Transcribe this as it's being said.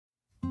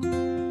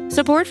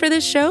Support for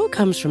this show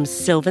comes from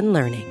Sylvan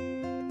Learning.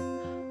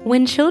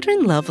 When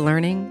children love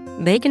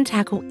learning, they can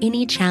tackle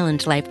any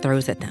challenge life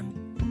throws at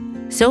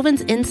them.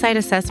 Sylvan's Insight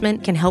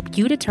Assessment can help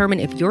you determine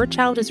if your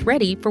child is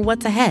ready for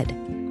what's ahead.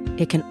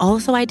 It can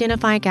also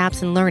identify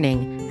gaps in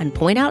learning and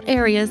point out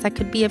areas that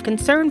could be of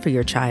concern for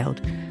your child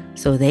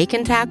so they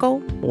can tackle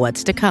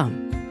what's to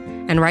come.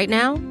 And right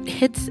now,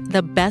 it's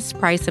the best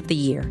price of the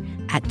year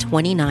at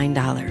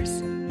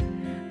 $29.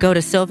 Go to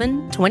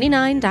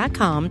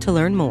sylvan29.com to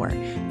learn more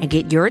and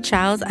get your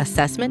child's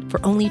assessment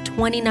for only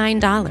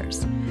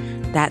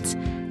 $29. That's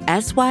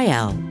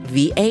SYLVAN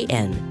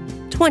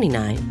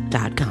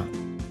 29.com.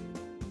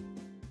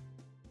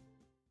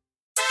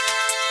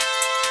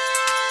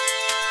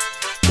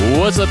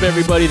 What's up,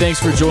 everybody? Thanks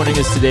for joining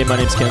us today. My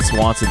name's Ken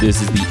Swanson.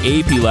 This is the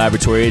AP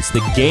Laboratory. It's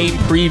the game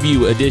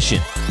preview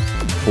edition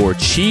for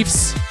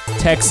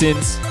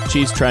Chiefs-Texans.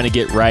 Chiefs trying to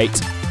get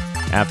right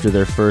after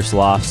their first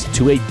loss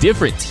to a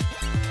different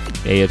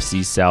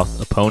AFC South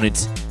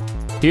opponent.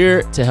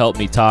 Here to help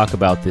me talk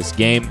about this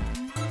game,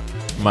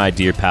 my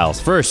dear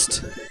pals.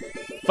 First,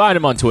 find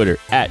him on Twitter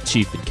at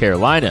Chief in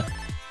Carolina.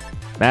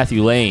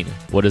 Matthew Lane,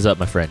 what is up,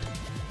 my friend?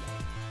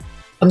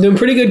 I'm doing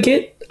pretty good,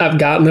 Kit. I've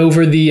gotten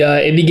over the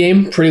Indy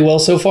game pretty well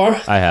so far.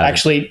 I have.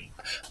 Actually,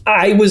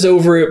 I was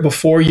over it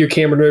before your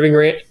Cameron Irving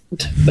rant,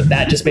 but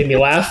that just made me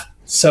laugh.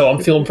 So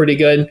I'm feeling pretty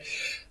good.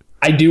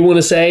 I do want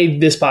to say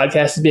this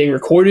podcast is being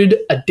recorded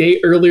a day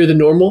earlier than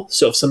normal.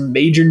 So if some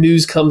major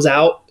news comes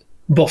out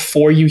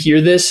before you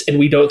hear this and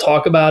we don't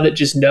talk about it,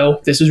 just know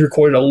this was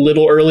recorded a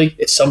little early.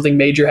 If something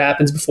major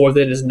happens before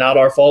then, it is not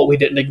our fault. We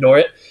didn't ignore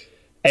it.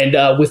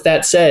 And with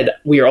that said,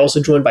 we are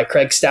also joined by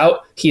Craig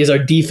Stout. He is our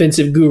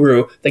defensive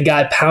guru, the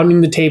guy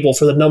pounding the table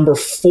for the number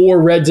 4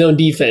 red zone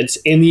defense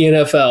in the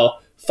NFL.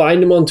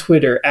 Find him on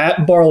Twitter at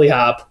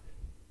BarleyHop.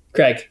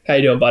 Craig, how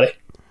you doing, buddy?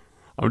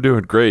 I'm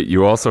doing great.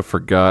 You also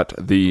forgot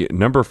the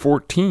number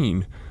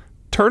 14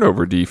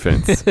 turnover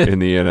defense in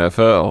the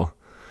NFL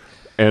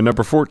and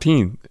number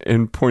 14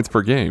 in points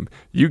per game.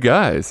 You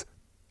guys,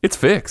 it's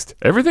fixed.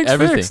 Everything's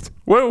fixed.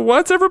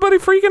 What's everybody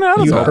freaking out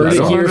about? You heard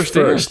it here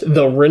first.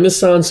 The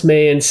Renaissance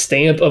Man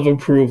stamp of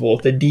approval.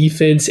 The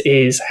defense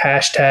is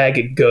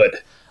 #good.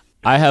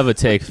 I have a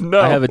take. No.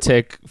 I have a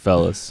take,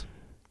 fellas.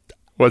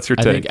 What's your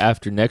take? I think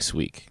after next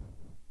week,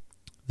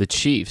 the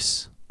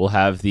Chiefs will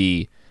have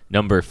the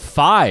number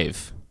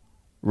 5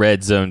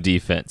 red zone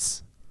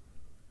defense.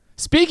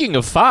 Speaking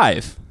of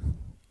 5,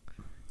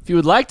 if you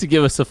would like to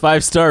give us a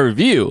 5-star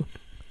review,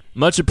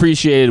 much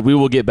appreciated. We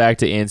will get back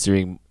to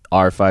answering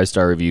our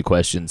 5-star review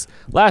questions.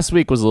 Last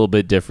week was a little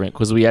bit different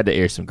because we had to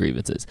air some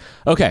grievances.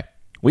 Okay,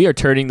 we are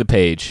turning the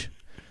page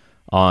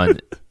on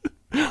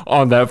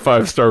on that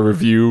 5-star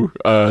review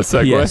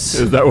segue. Yes.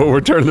 Is that what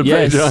we're turning the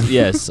page on?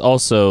 Yes.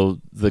 Also,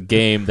 the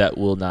game that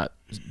we'll not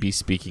be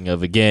speaking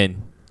of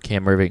again,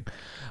 Cam Irving.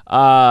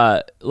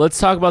 Let's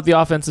talk about the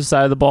offensive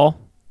side of the ball,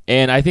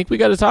 and I think we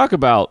got to talk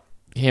about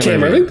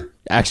Cam Irving.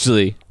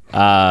 Actually,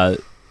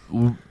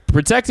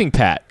 protecting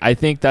Pat. I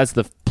think that's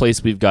the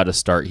place we've got to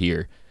start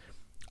here.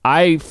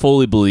 I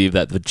fully believe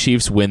that the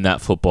Chiefs win that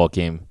football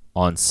game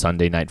on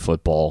Sunday Night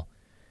Football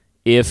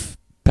if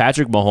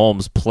Patrick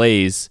Mahomes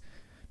plays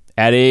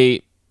at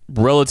a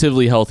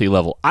relatively healthy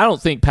level. I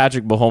don't think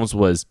Patrick Mahomes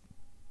was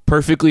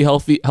perfectly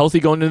healthy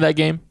going into that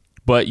game,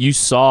 but you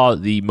saw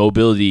the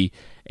mobility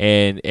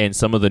and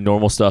some of the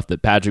normal stuff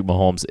that Patrick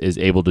Mahomes is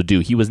able to do.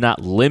 He was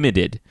not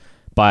limited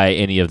by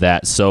any of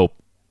that. So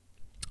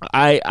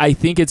I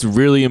think it's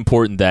really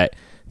important that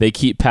they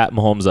keep Pat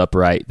Mahomes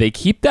upright. They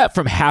keep that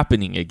from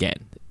happening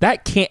again.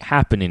 That can't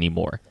happen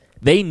anymore.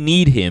 They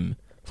need him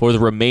for the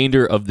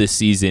remainder of this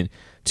season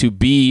to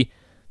be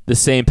the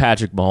same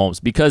Patrick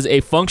Mahomes, because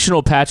a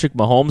functional Patrick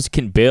Mahomes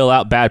can bail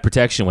out bad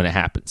protection when it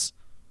happens.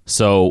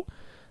 So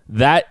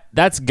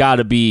that's got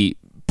to be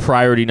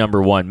priority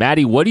number 1.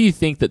 Maddie, what do you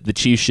think that the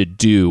Chiefs should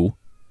do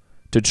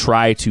to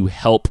try to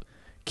help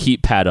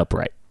keep Pat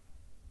upright?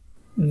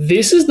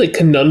 This is the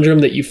conundrum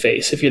that you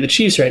face if you're the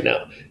Chiefs right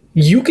now.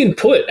 You can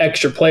put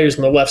extra players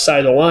on the left side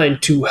of the line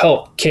to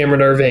help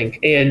Cameron Irving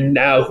and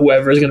now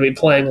whoever is going to be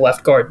playing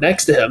left guard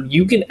next to him.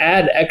 You can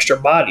add extra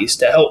bodies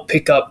to help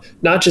pick up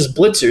not just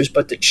blitzers,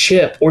 but to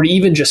chip or to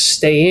even just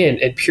stay in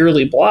and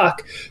purely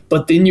block.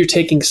 But then you're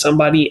taking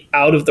somebody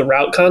out of the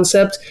route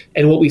concept.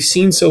 And what we've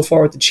seen so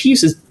far with the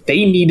Chiefs is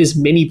they need as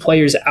many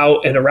players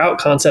out in a route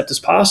concept as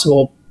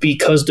possible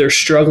because they're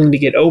struggling to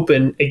get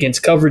open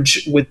against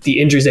coverage with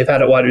the injuries they've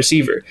had at wide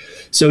receiver.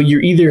 So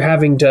you're either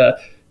having to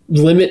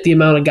limit the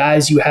amount of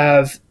guys you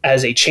have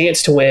as a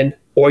chance to win,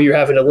 or you're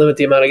having to limit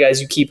the amount of guys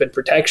you keep in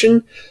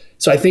protection.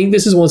 So I think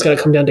this is what's going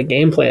to come down to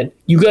game plan.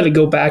 You got to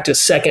go back to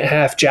second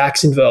half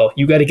Jacksonville.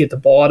 You got to get the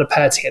ball out of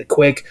Pat's hand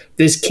quick.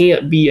 This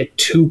can't be a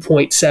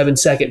 2.7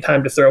 second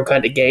time to throw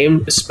kind of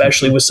game,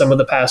 especially with some of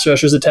the pass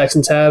rushers the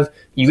Texans have.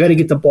 You got to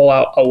get the ball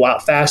out a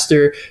lot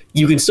faster.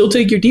 You can still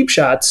take your deep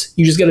shots.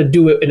 You just got to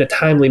do it in a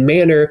timely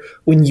manner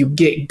when you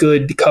get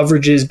good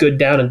coverages, good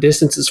down and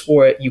distances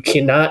for it. You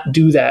cannot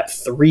do that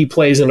 3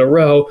 plays in a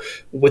row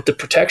with the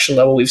protection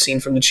level we've seen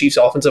from the Chiefs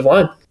offensive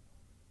line.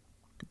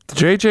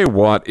 J.J.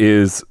 Watt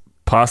is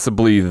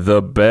possibly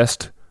the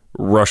best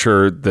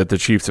rusher that the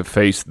Chiefs have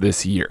faced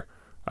this year.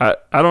 I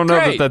don't know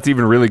that that's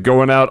even really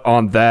going out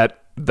on that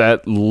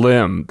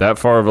limb, that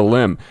far of a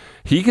limb.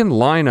 He can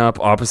line up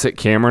opposite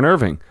Cameron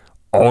Irving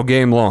all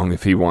game long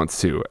if he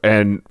wants to.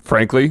 And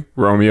frankly,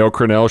 Romeo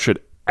Crennel should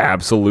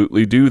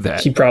absolutely do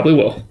that. He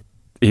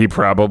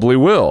probably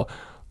will.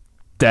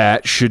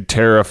 That should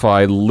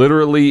terrify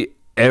literally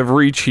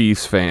every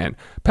Chiefs fan.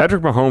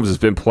 Patrick Mahomes has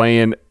been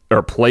played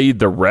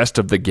the rest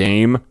of the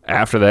game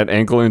after that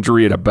ankle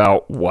injury at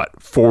about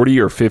 40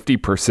 or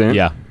 50%.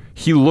 Yeah.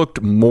 He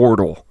looked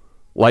mortal.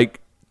 Like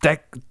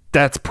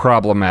that's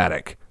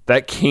problematic.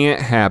 That can't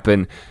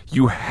happen.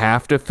 You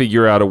have to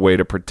figure out a way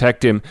to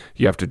protect him.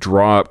 You have to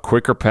draw up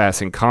quicker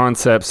passing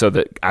concepts so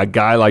that a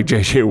guy like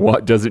J.J.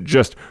 Watt doesn't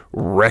just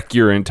wreck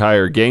your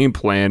entire game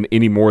plan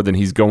any more than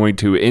he's going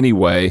to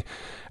anyway.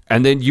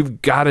 And then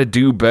you've got to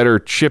do better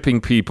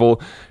chipping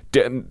people.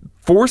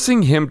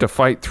 Forcing him to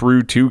fight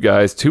through two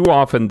guys, too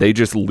often they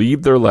just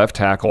leave their left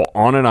tackle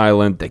on an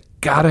island. They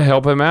got to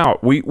help him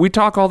out. We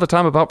talk all the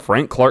time about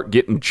Frank Clark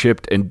getting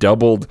chipped and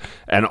doubled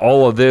and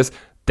all of this.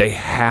 They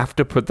have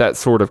to put that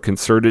sort of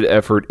concerted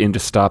effort into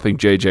stopping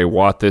J.J.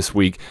 Watt this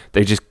week.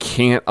 They just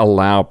can't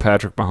allow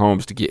Patrick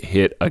Mahomes to get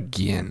hit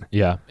again.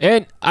 Yeah,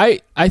 and I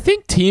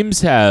think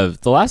the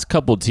last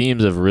couple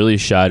teams have really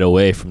shied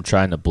away from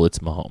trying to blitz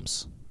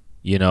Mahomes.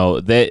 You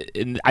know,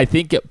 I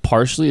think it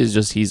partially is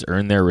just he's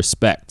earned their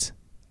respect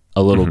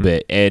a little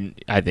bit, and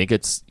I think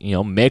it's,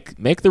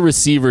 make the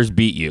receivers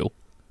beat you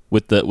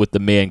with the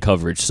man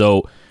coverage.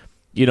 So,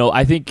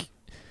 I think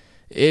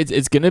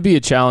it's going to be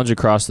a challenge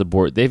across the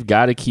board. They've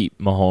got to keep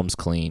Mahomes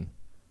clean.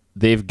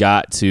 They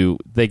got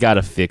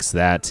to fix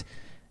that.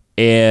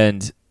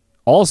 And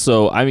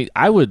also,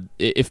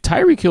 if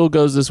Tyreek Hill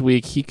goes this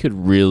week, he could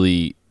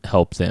really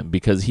help them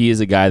because he is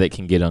a guy that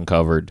can get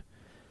uncovered.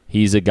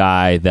 He's a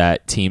guy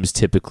that teams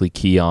typically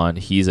key on.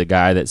 He's a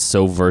guy that's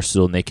so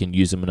versatile and they can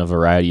use him in a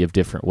variety of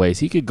different ways.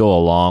 He could go a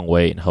long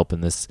way in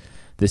helping this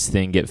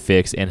thing get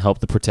fixed and help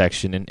the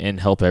protection and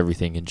help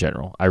everything in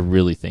general. I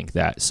really think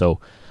that.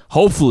 So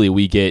hopefully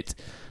we get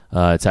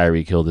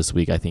Tyreek Hill this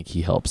week. I think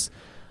he helps.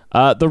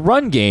 The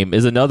run game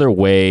is another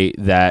way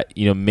that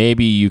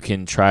maybe you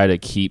can try to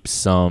keep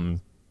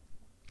some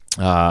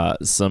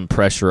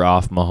pressure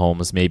off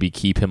Mahomes, maybe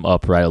keep him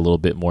upright a little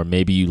bit more.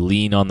 Maybe you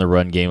lean on the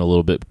run game a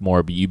little bit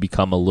more, but you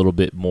become a little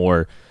bit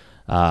more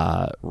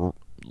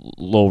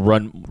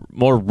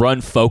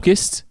run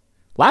focused.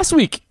 Last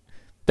week,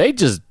 they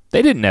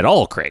didn't at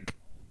all, Craig.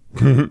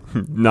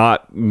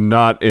 Not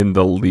in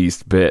the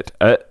least bit.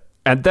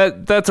 And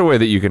that's a way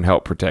that you can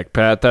help protect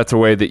Pat. That's a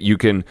way that you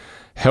can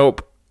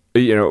help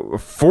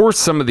force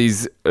some of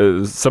these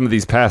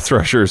pass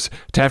rushers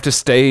to have to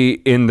stay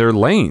in their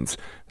lanes.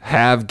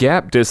 Have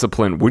gap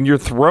discipline. When you're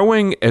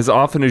throwing as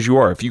often as you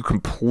are, if you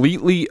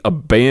completely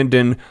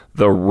abandon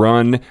the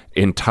run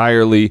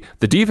entirely,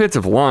 the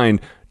defensive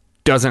line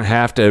doesn't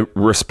have to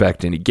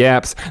respect any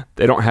gaps.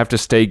 They don't have to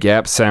stay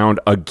gap sound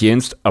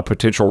against a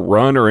potential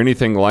run or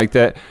anything like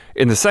that.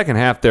 In the second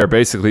half there,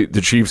 basically the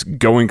Chiefs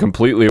going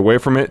completely away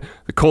from it.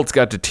 The Colts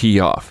got to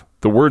tee off.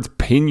 The words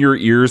pin your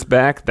ears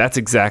back, that's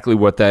exactly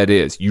what that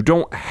is. You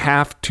don't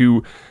have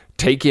to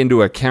take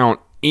into account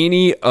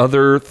any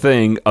other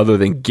thing other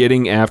than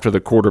getting after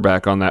the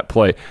quarterback on that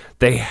play.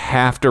 They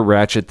have to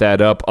ratchet that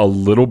up a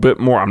little bit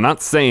more. I'm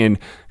not saying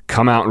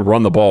come out and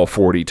run the ball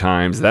 40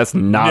 times. That's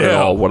not at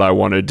all what I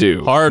want to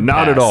do.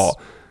 Not at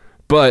all.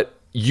 But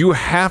you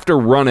have to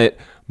run it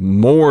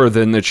more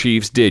than the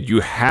Chiefs did. You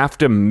have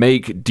to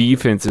make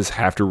defenses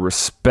have to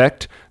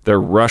respect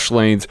their rush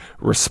lanes,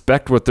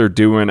 respect what they're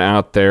doing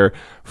out there,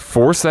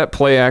 force that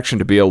play action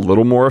to be a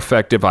little more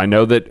effective. I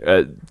know that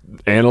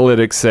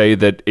analytics say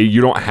that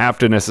you don't have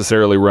to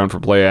necessarily run for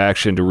play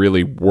action to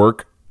really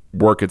work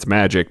its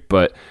magic,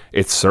 but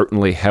it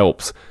certainly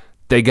helps.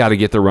 They got to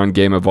get the run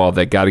game involved.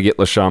 They got to get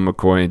LaShawn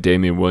McCoy and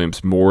Damian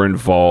Williams more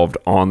involved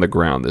on the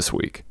ground this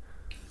week.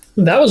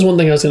 That was one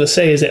thing I was going to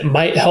say is it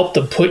might help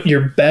to put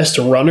your best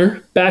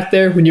runner back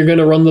there when you're going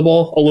to run the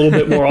ball a little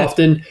bit more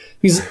often.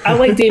 Because I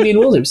like Damian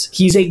Williams.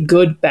 He's a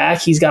good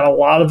back. He's got a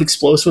lot of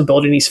explosive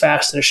ability and he's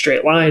fast in a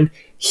straight line.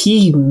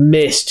 He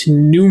missed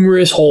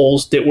numerous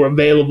holes that were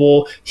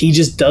available. He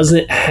just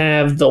doesn't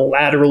have the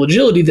lateral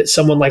agility that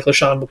someone like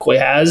LaShawn McCoy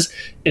has.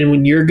 And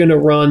when you're going to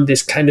run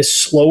this kind of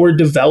slower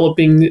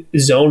developing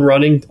zone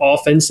running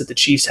offense that the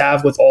Chiefs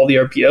have with all the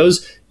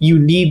RPOs, you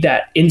need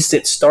that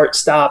instant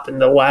start-stop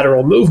and the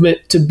lateral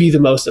movement to be the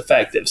most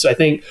effective. So I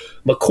think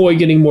McCoy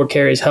getting more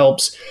carries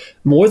helps.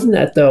 More than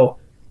that, though,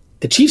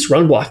 the Chiefs'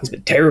 run blocking has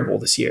been terrible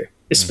this year,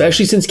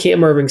 especially since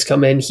Cam Irving's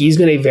come in. He's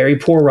been a very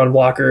poor run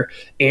blocker.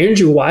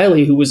 Andrew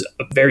Wiley, who was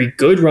a very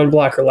good run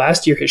blocker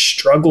last year, has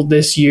struggled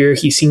this year.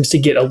 He seems to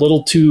get a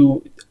little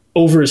too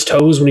over his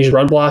toes when he's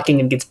run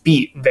blocking and gets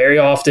beat very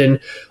often.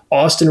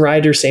 Austin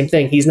Ryder, same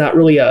thing. He's not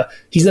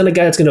a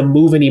guy that's going to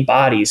move any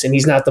bodies, and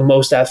he's not the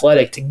most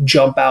athletic to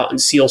jump out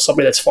and seal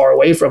somebody that's far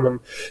away from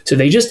him. So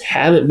they just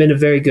haven't been a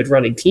very good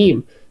running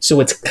team. So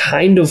it's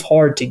kind of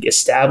hard to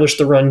establish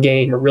the run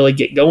game or really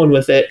get going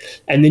with it.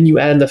 And then you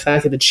add in the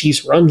fact that the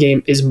Chiefs' run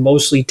game is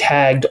mostly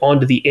tagged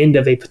onto the end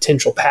of a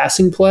potential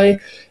passing play.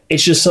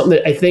 It's just something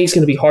that I think is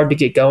going to be hard to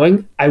get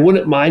going. I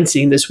wouldn't mind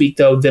seeing this week,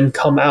 though, them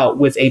come out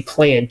with a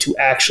plan to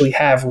actually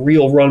have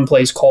real run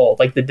plays called.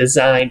 Like the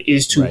design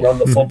is to run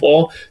the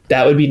football.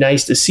 That would be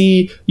nice to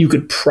see. You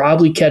could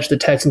probably catch the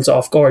Texans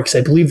off guard because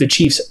I believe the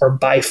Chiefs are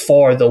by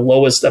far the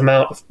lowest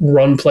amount of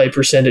run play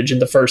percentage in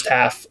the first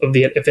half of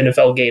the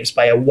NFL games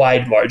by a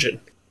wide margin.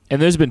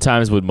 And there's been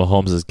times when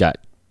Mahomes has got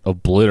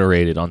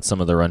obliterated on some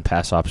of the run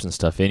pass option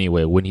stuff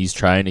anyway. When he's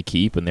trying to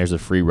keep and there's a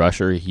free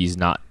rusher, he's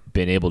not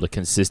been able to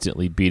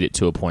consistently beat it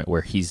to a point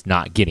where he's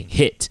not getting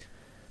hit.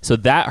 So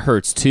that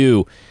hurts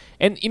too.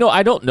 And,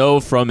 I don't know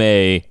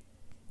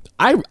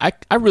I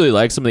really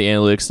like some of the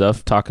analytics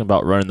stuff talking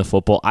about running the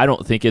football. I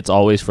don't think it's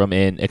always from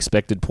an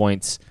expected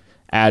points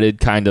added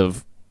kind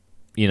of,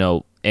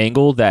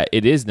 angle that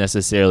it is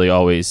necessarily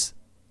always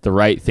the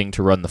right thing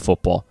to run the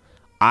football.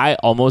 I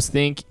almost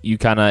think you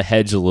kind of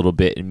hedge a little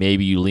bit and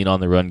maybe you lean on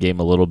the run game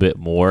a little bit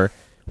more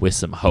with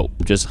some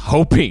hope. Just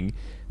hoping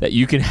that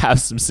you can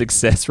have some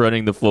success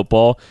running the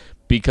football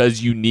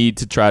because you need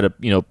to try to,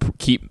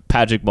 keep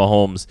Patrick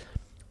Mahomes,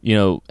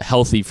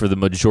 healthy for the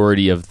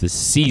majority of the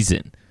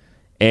season.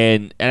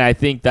 And I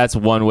think that's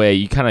one way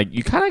you kind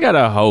of got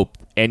to hope,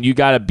 and you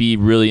got to be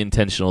really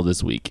intentional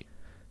this week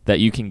that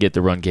you can get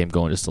the run game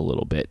going just a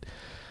little bit.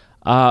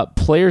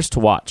 Players to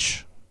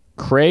watch.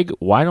 Craig,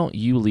 why don't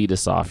you lead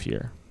us off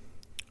here?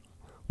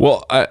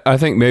 Well, I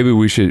think maybe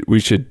we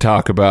should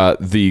talk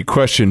about the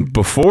question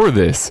before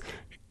this,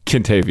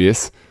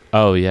 Kentavious.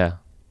 Oh yeah,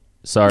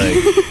 sorry.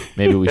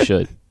 Maybe we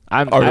should.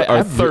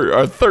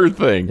 Our third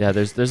thing. Yeah,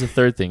 there's a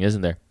third thing,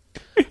 isn't there?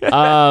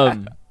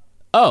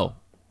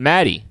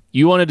 Maddie,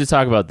 you wanted to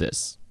talk about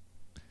this.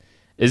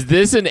 Is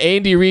this an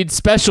Andy Reid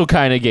special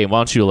kind of game? Why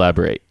don't you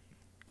elaborate?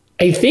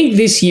 I think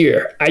this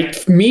year,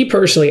 me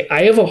personally,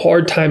 I have a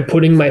hard time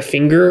putting my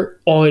finger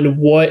on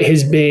what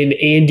has been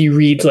Andy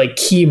Reid's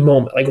key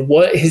moment.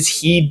 What has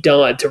he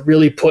done to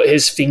really put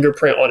his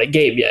fingerprint on a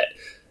game yet?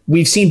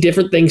 We've seen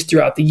different things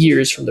throughout the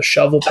years, from the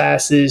shovel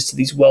passes to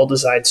these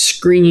well-designed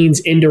screens,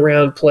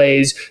 end-around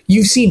plays.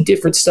 You've seen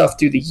different stuff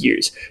through the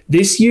years.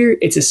 This year,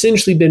 it's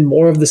essentially been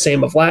more of the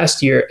same of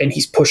last year, and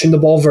he's pushing the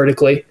ball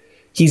vertically.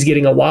 He's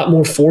getting a lot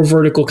more four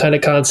vertical kind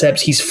of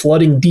concepts. He's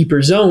flooding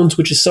deeper zones,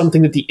 which is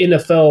something that the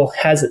NFL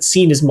hasn't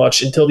seen as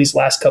much until these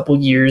last couple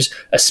years,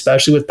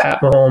 especially with Pat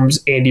Mahomes,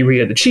 Andy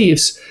Reid, and the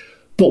Chiefs.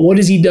 But what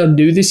has he done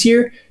new this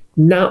year?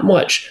 Not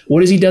much.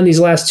 What has he done these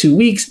last 2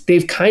 weeks?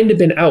 They've kind of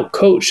been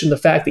out-coached in the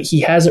fact that he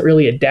hasn't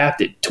really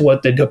adapted to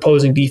what the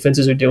opposing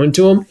defenses are doing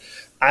to him.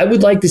 I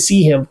would like to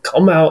see him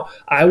come out.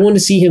 I want to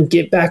see him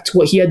get back to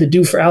what he had to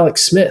do for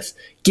Alex Smith.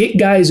 Get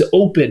guys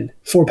open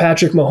for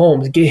Patrick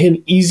Mahomes. Get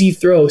him easy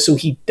throws so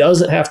he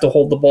doesn't have to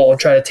hold the ball and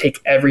try to take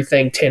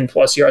everything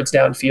 10-plus yards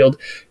downfield.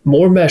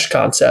 More mesh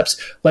concepts.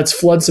 Let's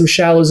flood some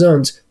shallow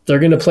zones. They're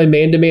going to play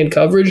man-to-man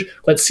coverage.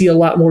 Let's see a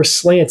lot more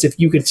slants if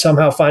you can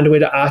somehow find a way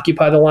to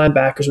occupy the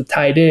linebackers with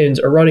tight ends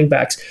or running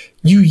backs.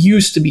 You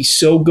used to be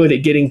so good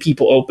at getting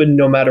people open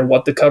no matter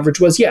what the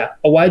coverage was. Yeah,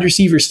 a wide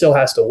receiver still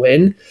has to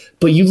win,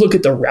 but you look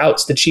at the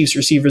routes the Chiefs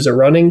receivers are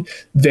running,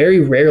 very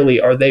rarely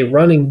are they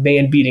running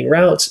man-beating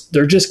routes.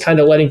 They're just kind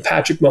of letting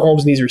Patrick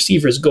Mahomes and these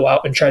receivers go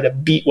out and try to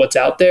beat what's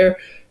out there.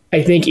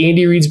 I think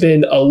Andy Reid's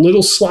been a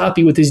little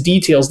sloppy with his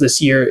details this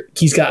year.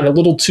 He's gotten a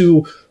little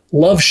too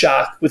love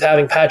shock with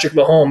having Patrick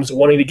Mahomes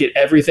wanting to get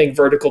everything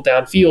vertical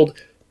downfield.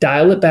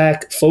 Dial it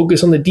back,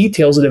 focus on the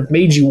details that have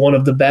made you one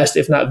of the best,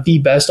 if not the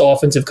best,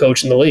 offensive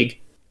coach in the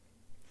league.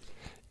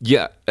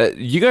 Yeah,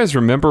 you guys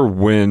remember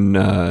when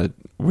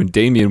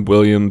Damian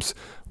Williams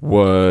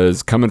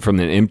was coming from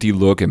an empty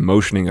look and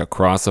motioning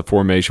across a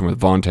formation with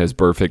Vontaze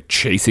Burfict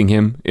chasing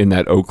him in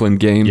that Oakland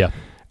game? Yeah.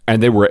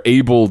 And they were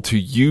able to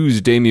use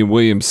Damian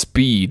Williams'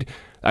 speed.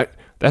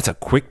 That's a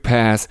quick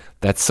pass.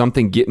 That's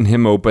something getting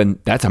him open.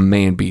 That's a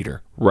man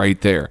beater right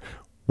there.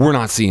 We're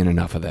not seeing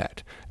enough of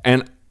that.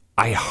 And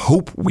I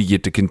hope we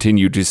get to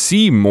continue to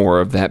see more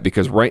of that,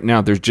 because right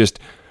now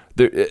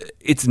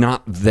it's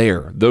not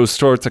there. Those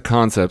sorts of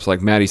concepts,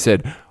 like Maddie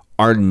said,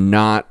 are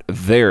not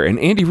there. And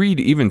Andy Reid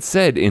even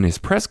said in his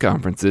press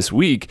conference this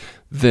week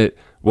that,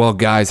 well,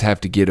 guys have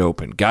to get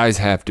open. Guys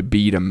have to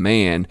beat a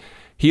man.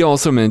 He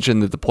also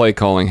mentioned that the play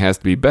calling has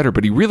to be better,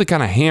 but he really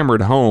kind of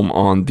hammered home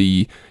on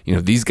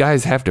these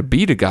guys have to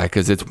beat a guy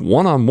because it's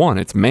one-on-one.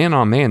 It's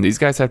man-on-man. These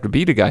guys have to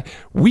beat a guy.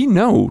 We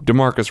know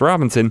Demarcus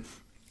Robinson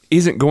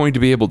isn't going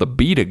to be able to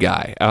beat a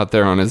guy out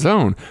there on his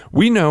own.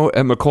 We know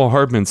at McCall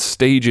Hardman's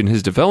stage in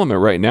his development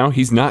right now,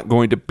 he's not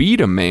going to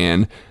beat a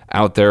man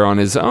out there on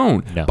his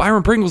own. No.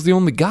 Byron Pringle's the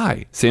only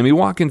guy. Sammy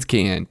Watkins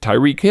can.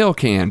 Tyreek Hill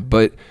can.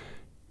 But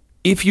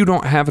if you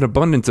don't have an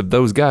abundance of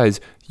those guys,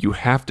 you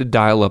have to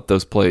dial up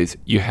those plays.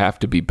 You have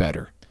to be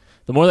better.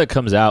 The more that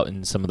comes out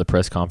in some of the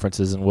press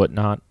conferences and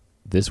whatnot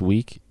this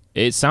week,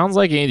 it sounds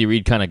like Andy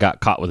Reid kind of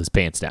got caught with his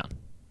pants down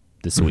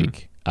this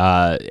week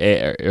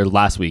or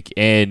last week.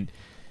 And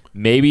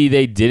maybe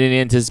they didn't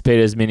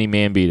anticipate as many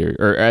man beater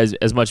or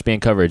as much man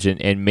coverage.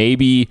 And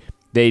maybe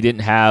they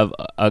didn't have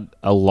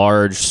a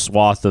large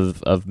swath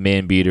of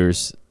man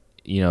beaters,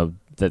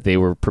 that they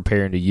were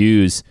preparing to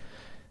use.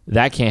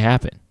 That can't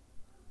happen.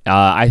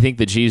 I think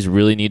the Chiefs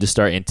really need to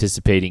start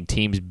anticipating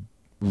teams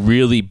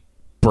really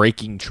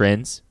breaking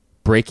trends,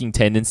 breaking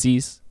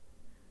tendencies,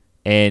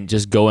 and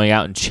just going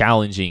out and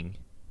challenging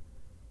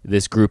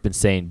this group and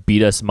saying,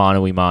 beat us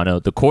mano-a-mano.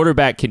 The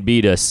quarterback can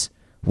beat us.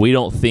 We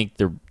don't think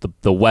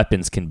the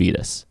weapons can beat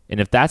us. And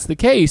if that's the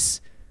case,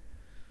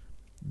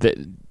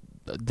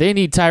 they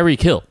need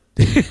Tyreek Hill.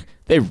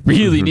 They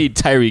really need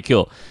Tyreek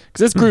Hill, because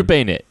this group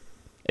ain't it.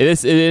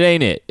 It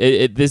ain't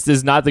it. This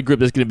is not the group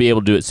that's going to be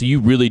able to do it. So you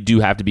really do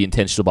have to be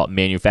intentional about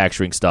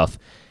manufacturing stuff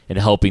and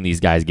helping these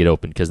guys get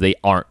open, because they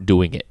aren't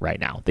doing it right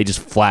now. They just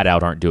flat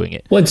out aren't doing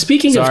it. Well, and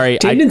speaking of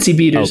tendency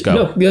beaters,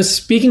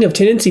 speaking of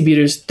tendency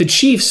beaters, the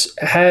Chiefs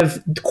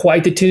have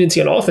quite the tendency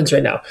on offense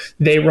right now.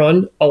 They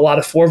run a lot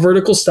of 4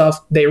 vertical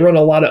stuff. They run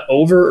a lot of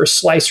over or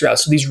slice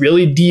routes. So these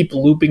really deep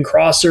looping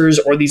crossers,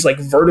 or these like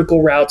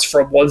vertical routes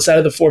from one side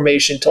of the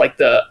formation to like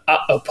the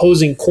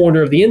opposing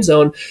corner of the end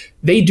zone.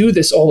 They do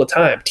this all the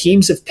time.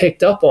 Teams have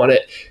picked up on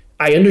it.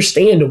 I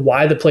understand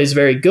why the play is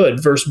very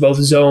good versus both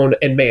zone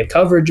and man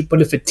coverage,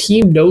 but if a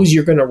team knows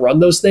you're going to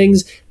run those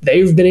things,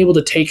 they've been able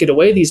to take it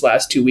away these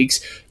last 2 weeks.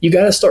 You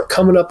got to start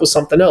coming up with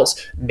something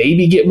else.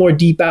 Maybe get more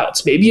deep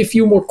outs, maybe a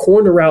few more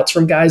corner routes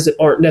from guys that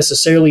aren't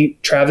necessarily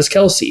Travis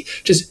Kelce.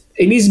 Just,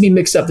 it needs to be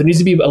mixed up. There needs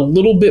to be a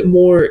little bit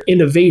more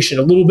innovation,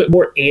 a little bit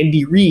more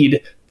Andy Reid,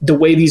 the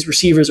way these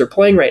receivers are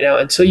playing right now,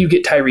 until you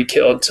get Tyreek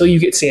Hill, until you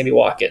get Sammy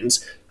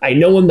Watkins. I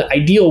know in the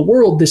ideal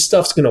world, this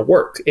stuff's going to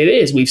work. It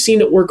is. We've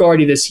seen it work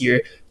already this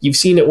year. You've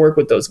seen it work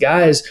with those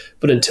guys.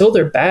 But until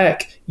they're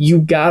back, you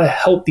got to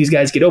help these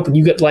guys get open.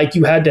 You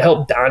had to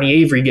help Donnie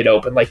Avery get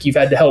open. Like you've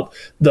had to help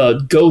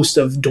the ghost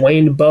of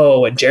Dwayne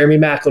Bowe and Jeremy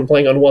Maclin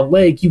playing on one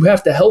leg. You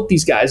have to help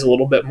these guys a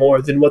little bit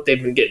more than what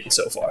they've been getting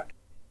so far.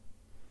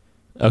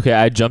 Okay,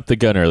 I jumped the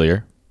gun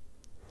earlier.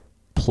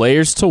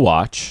 Players to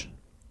watch.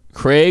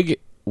 Craig,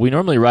 we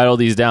normally write all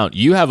these down.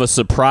 You have a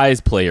surprise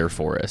player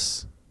for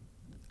us.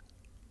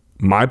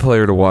 My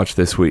player to watch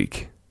this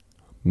week,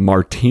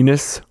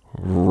 Martinez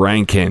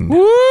Rankin,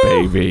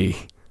 baby.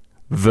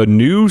 The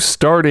new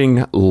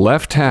starting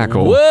left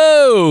tackle.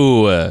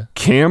 Whoa!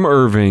 Cam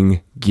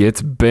Irving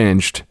gets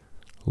benched.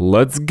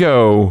 Let's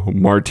go,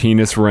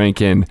 Martinez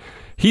Rankin.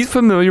 He's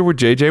familiar with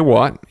J.J.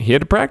 Watt. He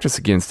had to practice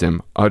against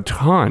him a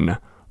ton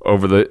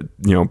over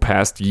the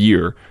past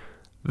year.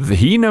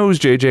 He knows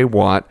J.J.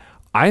 Watt.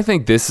 I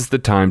think this is the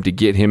time to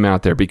get him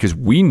out there, because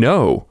we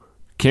know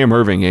Cam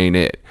Irving ain't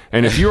it.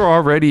 And if you're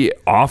already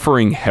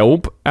offering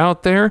help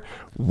out there,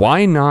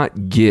 why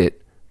not get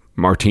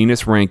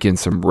Martinez Rankin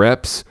some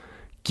reps?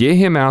 Get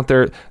him out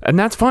there, and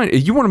that's fine.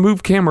 If you want to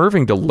move Cam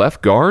Irving to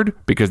left guard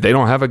because they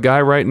don't have a guy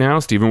right now,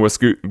 Steven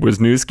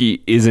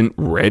Wisniewski isn't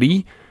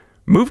ready,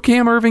 move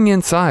Cam Irving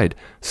inside.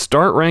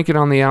 Start Rankin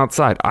on the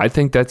outside. I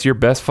think that's your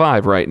best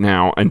 5 right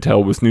now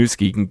until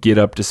Wisniewski can get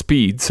up to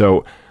speed.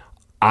 So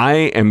I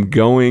am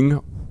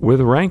going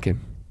with Rankin.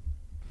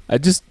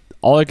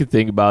 All I could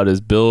think about is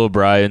Bill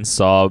O'Brien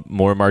saw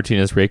more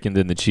Martinez Rankin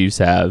than the Chiefs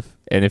have,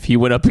 and if he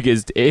went up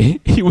against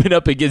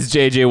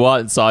J.J.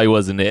 Watt and saw he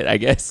wasn't it, I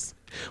guess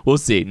we'll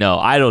see. No,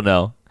 I don't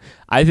know.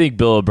 I think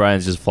Bill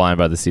O'Brien's just flying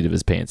by the seat of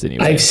his pants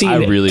anyway. I've seen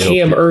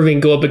Cam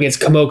Irving go up against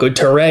Kamoko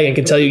Toure and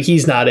can tell you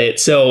he's not it.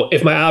 So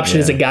if my option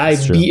is a guy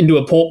beaten to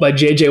a pulp by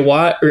J.J.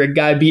 Watt or a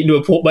guy beaten to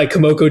a pulp by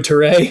Kamoko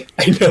Toure,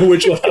 I know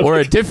which one. Or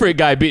a different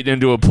guy beaten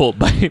into a pulp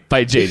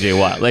by J.J.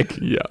 Watt.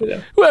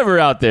 Whoever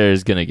out there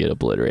is going to get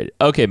obliterated.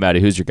 Okay, Maddie,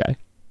 who's your guy?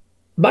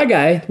 My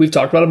guy, we've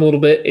talked about him a little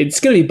bit.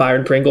 It's going to be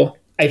Byron Pringle.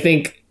 I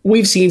think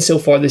we've seen so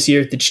far this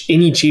year that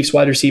any Chiefs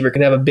wide receiver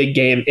can have a big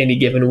game any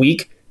given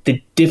week. The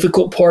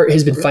difficult part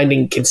has been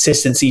finding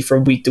consistency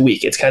from week to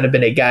week. It's kind of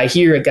been a guy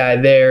here, a guy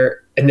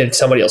there, and then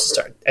somebody else's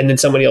turn, and then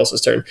somebody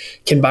else's turn.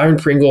 Can Byron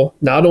Pringle,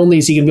 not only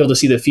is he going to be able to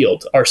see the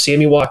field, are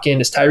Sammy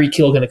Watkins, is Tyreek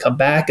Hill going to come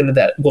back, and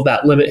will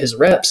that limit his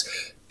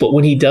reps? But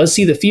when he does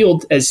see the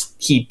field, as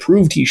he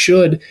proved he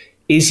should,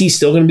 is he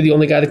still going to be the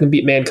only guy that can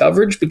beat man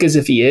coverage? Because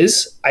if he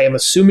is, I am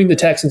assuming the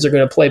Texans are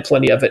going to play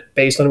plenty of it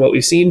based on what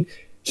we've seen.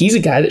 He's a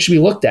guy that should be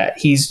looked at.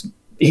 He's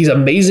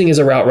amazing as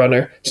a route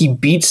runner. He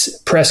beats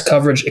press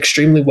coverage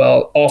extremely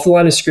well. Off the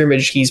line of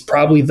scrimmage, he's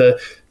probably the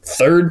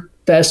 3rd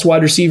best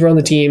wide receiver on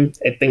the team.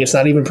 I think it's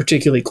not even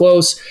particularly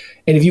close.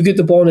 And if you get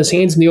the ball in his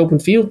hands in the open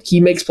field,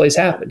 he makes plays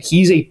happen.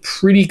 He's a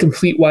pretty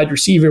complete wide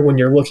receiver when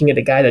you're looking at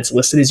a guy that's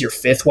listed as your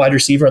 5th wide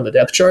receiver on the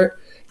depth chart.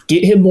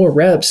 Get him more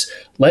reps.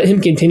 Let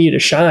him continue to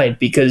shine,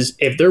 because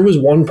if there was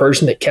one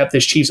person that kept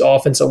this Chiefs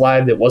offense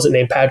alive that wasn't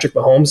named Patrick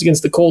Mahomes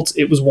against the Colts,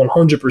 it was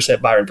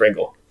 100% Byron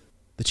Pringle.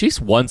 The Chiefs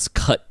once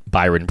cut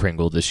Byron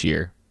Pringle this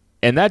year,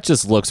 and that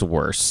just looks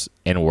worse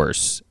and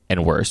worse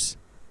and worse.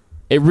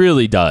 It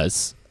really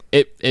does.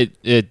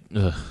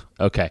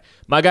 Okay.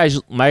 My guy's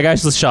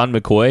LaShawn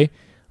McCoy,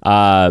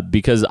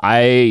 because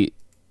I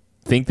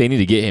think they need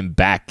to get him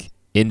back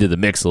into the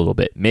mix a little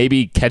bit.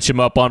 Maybe catch him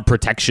up on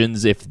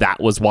protections if that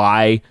was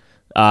why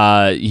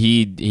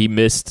he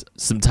missed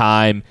some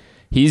time.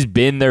 He's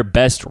been their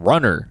best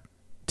runner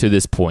to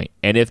this point.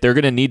 And if they're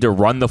going to need to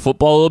run the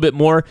football a little bit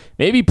more,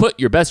 maybe put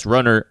your best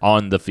runner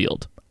on the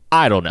field.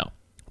 I don't know.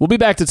 We'll be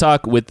back to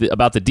talk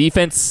about the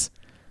defense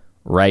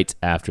right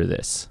after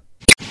this.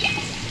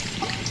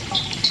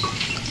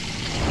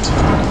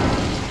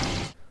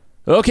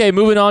 Okay,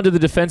 moving on to the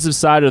defensive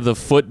side of the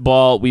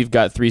football. We've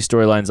got 3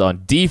 storylines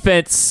on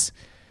defense.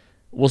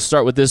 We'll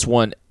start with this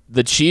one.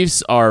 The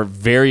Chiefs are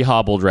very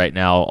hobbled right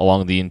now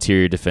along the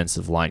interior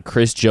defensive line.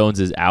 Chris Jones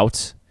is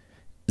out.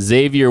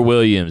 Xavier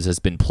Williams has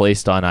been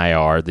placed on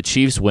IR. The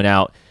Chiefs went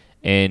out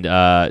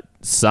and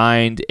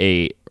signed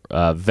a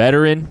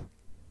veteran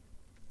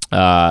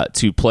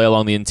to play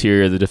along the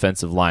interior of the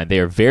defensive line. They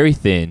are very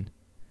thin.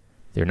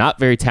 They're not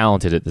very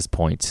talented at this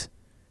point.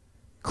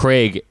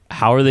 Craig,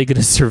 how are they going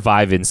to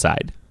survive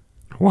inside?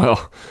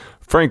 Well,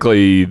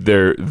 frankly,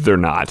 they're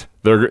not.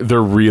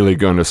 They're really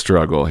going to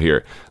struggle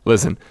here.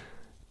 Listen,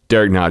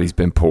 Derek Notty's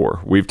been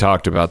poor. We've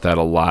talked about that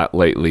a lot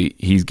lately.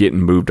 He's getting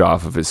moved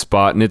off of his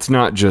spot, and it's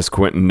not just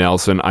Quentin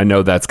Nelson. I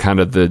know that's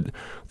kind of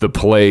the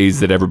plays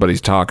that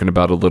everybody's talking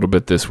about a little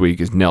bit this week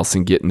is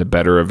Nelson getting the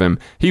better of him.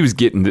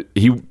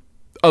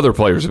 Other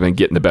players have been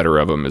getting the better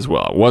of him as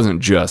well. It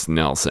wasn't just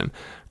Nelson.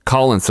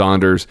 Colin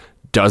Saunders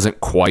doesn't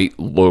quite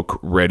look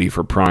ready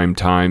for prime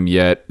time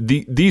yet.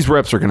 These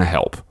reps are going to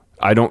help.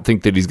 I don't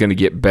think that he's going to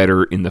get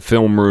better in the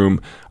film room.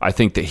 I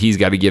think that he's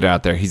got to get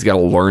out there. He's got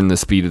to learn the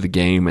speed of the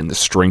game and the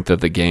strength of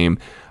the game.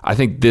 I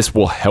think this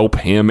will help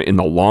him in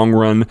the long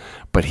run,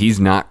 but he's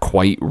not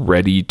quite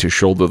ready to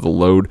shoulder the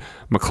load.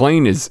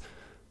 McClain is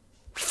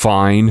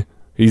fine.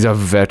 He's a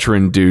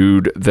veteran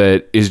dude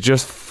that is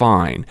just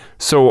fine.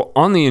 So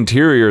on the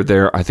interior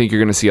there, I think you're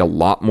going to see a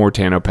lot more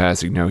Tano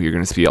Passigno. You're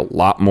going to see a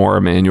lot more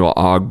Emmanuel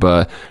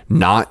Ogbah,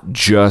 not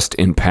just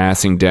in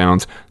passing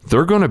downs.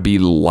 They're going to be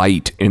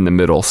light in the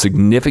middle,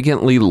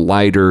 significantly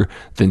lighter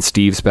than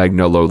Steve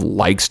Spagnuolo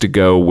likes to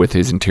go with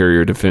his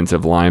interior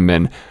defensive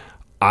linemen.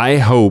 I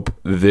hope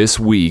this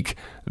week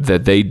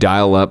that they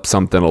dial up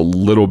something a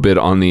little bit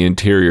on the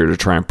interior to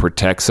try and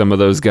protect some of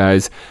those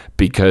guys,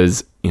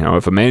 because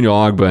if Emmanuel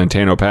Ogbah and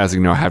Tano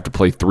Passigno have to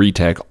play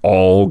 3-tech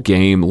all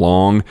game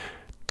long,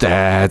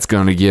 that's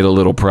going to get a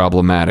little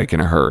problematic in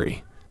a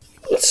hurry.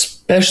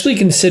 Especially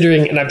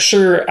considering, and I'm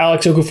sure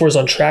Alex Okafor is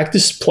on track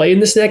to play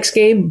in this next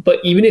game, but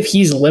even if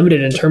he's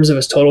limited in terms of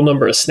his total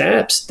number of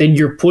snaps, then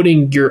you're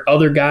putting your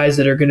other guys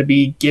that are going to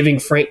be giving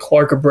Frank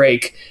Clark a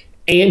break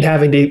and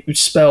having to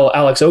spell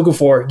Alex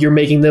Okafor, you're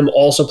making them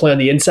also play on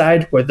the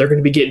inside where they're going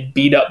to be getting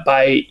beat up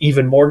by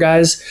even more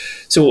guys.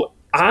 So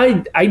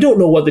I don't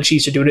know what the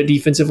Chiefs are doing at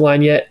defensive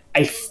line yet.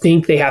 I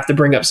think they have to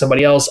bring up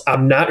somebody else.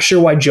 I'm not sure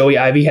why Joey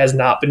Ivey has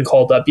not been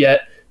called up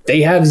yet.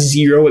 They have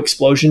zero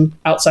explosion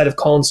outside of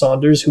Colin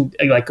Saunders, who,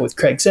 like what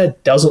Craig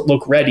said, doesn't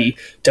look ready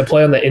to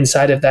play on the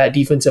inside of that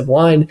defensive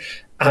line.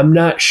 I'm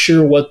not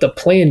sure what the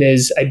plan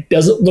is. It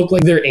doesn't look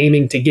like they're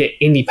aiming to get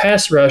any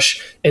pass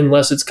rush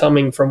unless it's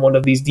coming from one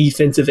of these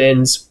defensive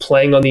ends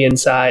playing on the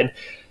inside.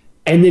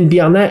 And then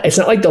beyond that, it's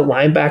not like the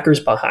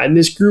linebackers behind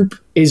this group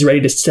is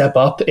ready to step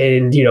up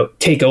and,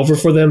 take over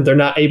for them. They're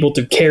not able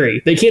to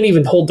carry. They can't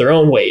even hold their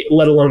own weight,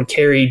 let alone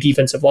carry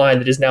defensive line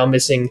that is now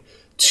missing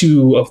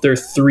 2 of their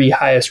 3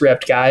 highest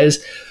repped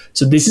guys.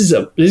 So this is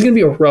going to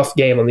be a rough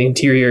game on the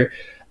interior.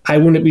 I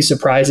wouldn't be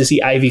surprised to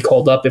see Ivy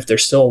called up if they're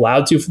still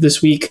allowed to for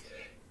this week.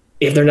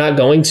 If they're not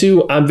going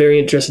to, I'm very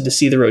interested to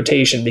see the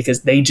rotation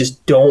because they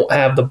just don't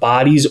have the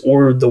bodies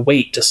or the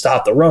weight to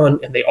stop the run,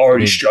 and they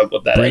already struggle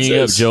with that. Bringing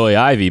up Joey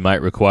Ivey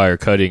might require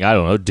cutting,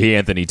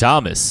 DeAnthony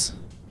Thomas.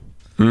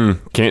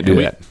 Can't do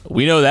that.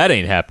 We know that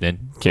ain't happening.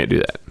 Can't do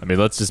that.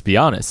 Let's just be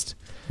honest.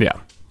 Yeah.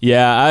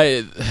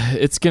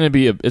 It's gonna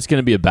be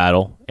a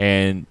battle,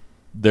 and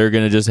they're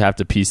gonna just have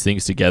to piece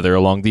things together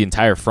along the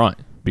entire front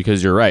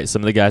because you're right.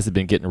 Some of the guys that have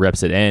been getting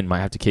reps at end might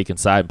have to kick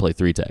inside and play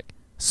 3-tech.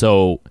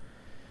 So.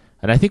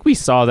 And I think we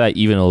saw that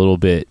even a little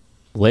bit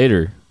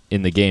later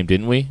in the game,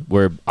 didn't we?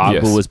 Where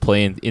Ogbah was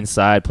playing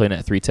inside, playing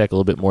at 3-tech a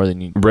little bit more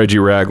than you. Reggie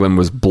Ragland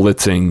was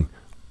blitzing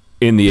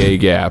in the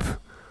A-gap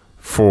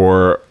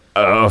for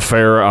a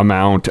fair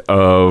amount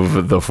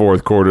of the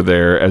fourth quarter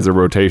there as a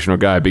rotational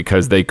guy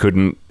because they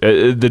couldn't.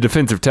 The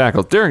defensive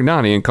tackles, Derek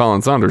Notty and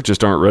Colin Saunders,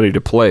 just aren't ready to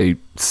play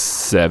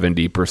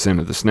 70%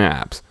 of the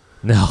snaps.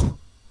 No,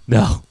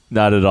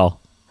 not at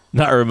all.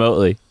 Not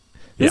remotely.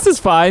 This is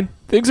fine.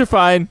 Things are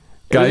fine.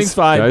 Guys,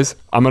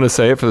 I'm going to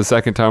say it for the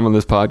second time on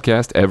this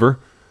podcast ever.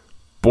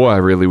 Boy, I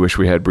really wish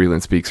we had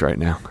Breland Speaks right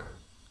now.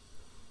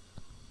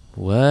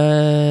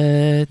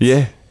 What?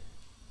 Yeah.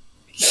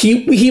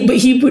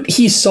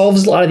 He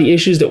solves a lot of the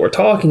issues that we're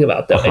talking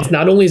about, though. It's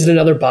not only is it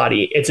another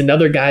body, it's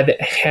another guy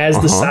that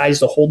has the size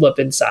to hold up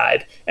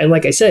inside. And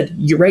like I said,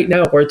 right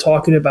now we're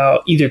talking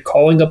about either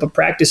calling up a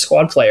practice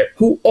squad player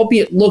who,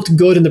 albeit looked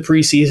good in the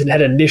preseason,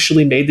 had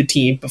initially made the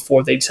team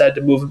before they decided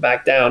to move him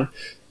back down,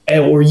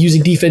 and we're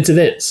using defensive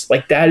ends.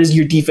 Like, that is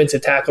your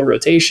defensive tackle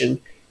rotation.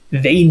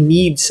 They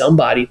need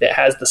somebody that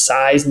has the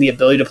size and the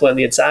ability to play on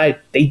the inside.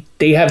 They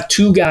have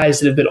 2 guys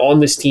that have been on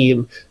this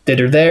team that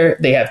are there.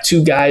 They have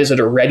 2 guys that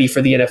are ready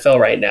for the NFL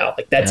right now.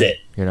 Like, that's it.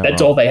 That's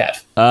all they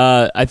have.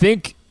 I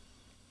think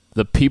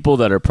the people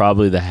that are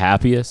probably the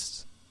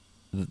happiest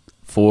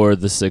for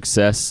the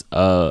success,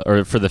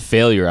 or for the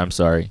failure,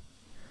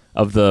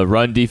 of the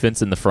run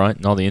defense in the front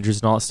and all the injuries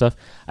and all that stuff,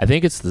 I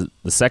think it's the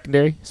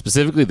secondary,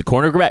 specifically the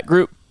cornerback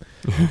group,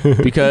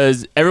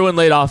 because everyone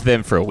laid off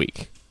them for a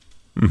week.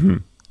 Mm-hmm.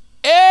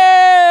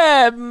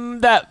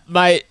 And that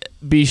might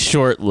be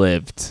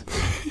short-lived.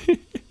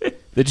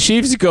 The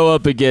Chiefs go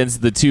up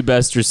against the two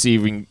best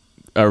receivers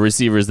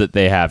that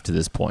they have to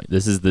this point.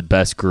 This is the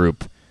best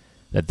group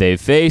that they've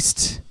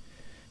faced.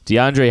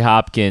 DeAndre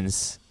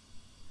Hopkins,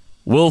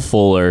 Will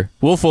Fuller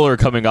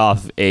coming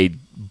off a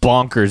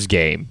bonkers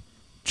game.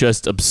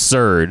 Just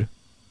absurd.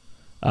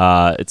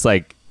 It's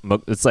like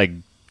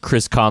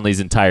Chris Conley's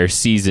entire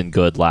season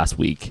good last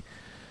week.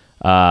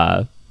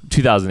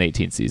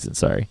 2018 season,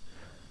 sorry.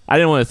 I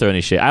didn't want to throw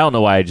any shade. I don't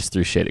know why I just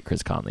threw shade at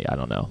Chris Conley. I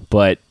don't know.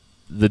 But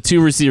the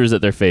two receivers that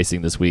they're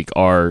facing this week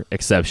are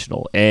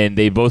exceptional, and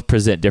they both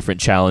present different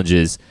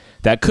challenges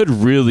that could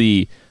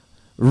really,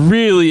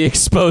 really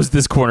expose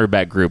this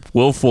cornerback group.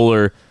 Will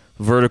Fuller,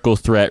 vertical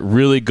threat,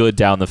 really good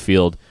down the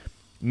field.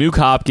 Nuke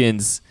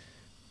Hopkins,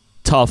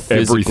 tough,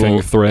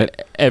 physical,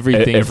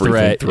 everything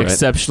threat,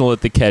 exceptional at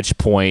the catch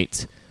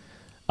point.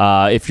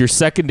 If your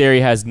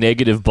secondary has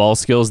negative ball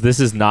skills, this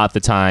is not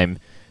the time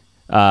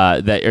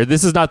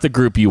this is not the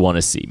group you want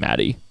to see,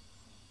 Maddie.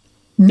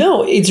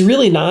 No, it's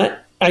really not.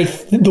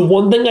 The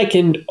one thing I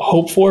can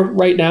hope for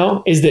right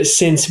now is that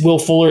since Will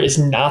Fuller is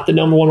not the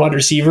number one wide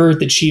receiver,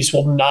 the Chiefs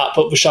will not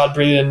put Bashaud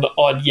Breeland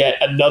on yet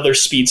another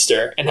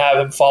speedster and have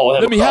him follow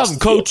him. Let me have him,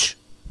 coach.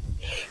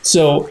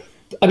 So,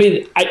 I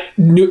mean,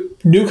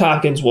 Nuke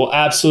Hopkins will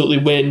absolutely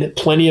win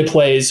plenty of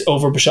plays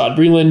over Bashaud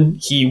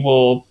Breeland. He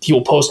will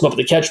post him up at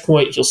the catch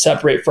point. He'll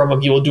separate from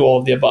him. He will do all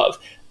of the above.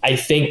 I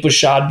think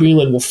Bashaud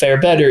Breeland will fare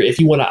better if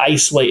you want to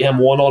isolate him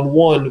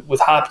one-on-one with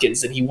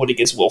Hopkins than he would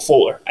against Will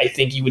Fuller. I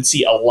think you would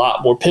see a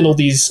lot more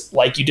penalties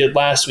like you did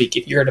last week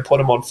if you're going to put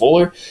him on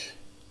Fuller.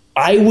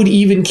 I would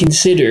even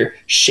consider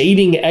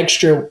shading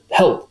extra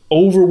help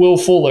over Will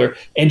Fuller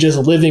and just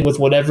living with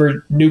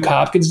whatever Nuke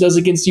Hopkins does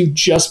against you,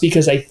 just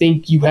because I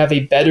think you have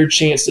a better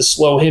chance to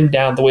slow him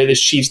down the way this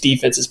Chiefs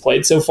defense has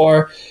played so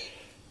far.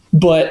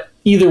 But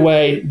either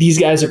way, these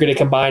guys are going to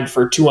combine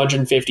for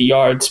 250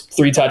 yards,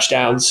 3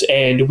 touchdowns,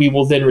 and we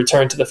will then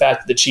return to the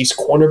fact that the Chiefs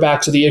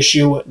cornerbacks are the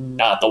issue,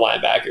 not the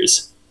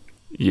linebackers.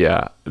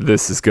 Yeah,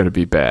 this is going to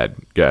be bad,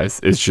 guys.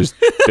 It's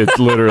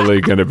literally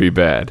going to be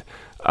bad.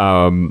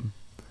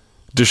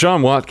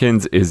 Deshaun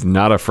Watkins is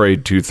not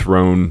afraid to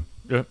throw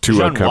to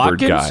Deshaun a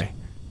covered Watkins? guy.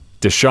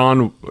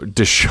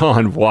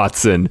 Deshaun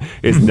Watson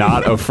is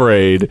not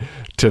afraid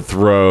to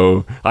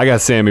throw. I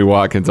got Sammy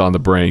Watkins on the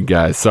brain,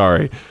 guys.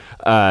 Sorry.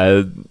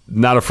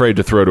 Not afraid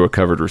to throw to a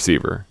covered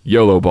receiver.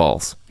 YOLO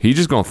balls. He's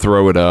just going to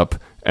throw it up,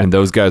 and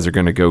those guys are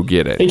going to go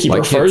get it. I think he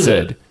prefers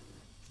it.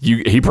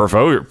 He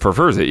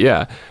prefers it,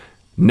 yeah.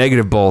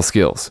 Negative ball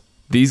skills.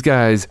 These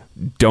guys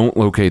don't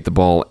locate the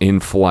ball in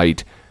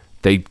flight.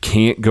 They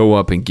can't go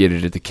up and get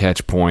it at the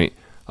catch point.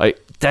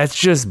 That's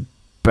just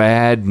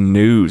bad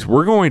news.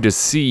 We're going to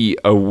see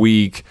a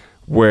week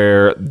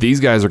where these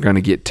guys are going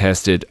to get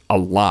tested a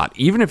lot.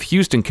 Even if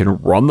Houston can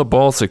run the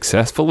ball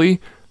successfully,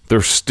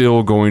 they're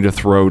still going to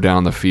throw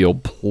down the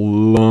field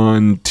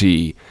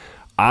plenty.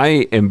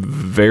 I am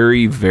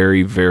very,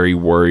 very, very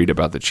worried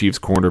about the Chiefs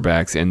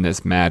cornerbacks in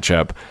this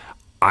matchup.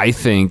 I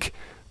think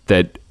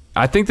that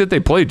they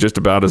played just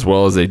about as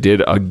well as they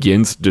did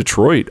against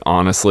Detroit,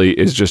 honestly.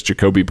 Is just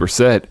Jacoby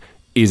Brissett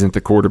isn't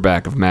the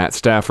quarterback of Matt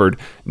Stafford.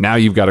 Now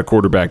you've got a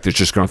quarterback that's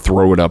just going to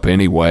throw it up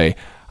anyway.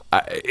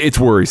 It's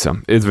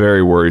worrisome. It's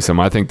very worrisome.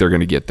 I think they're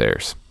going to get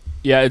theirs.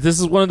 Yeah, this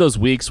is one of those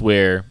weeks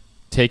where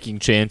taking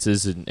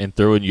chances and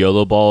throwing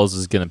YOLO balls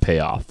is going to pay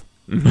off.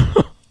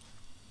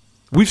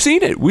 We've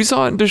seen it. We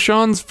saw it in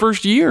Deshaun's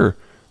first year.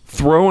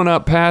 Throwing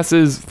up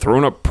passes,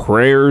 throwing up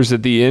prayers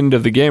at the end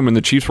of the game when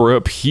the Chiefs were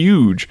up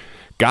huge.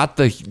 Got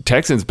the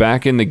Texans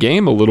back in the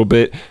game a little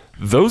bit.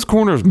 Those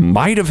corners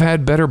might have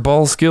had better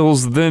ball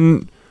skills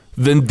than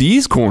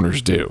these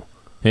corners do.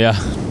 Yeah,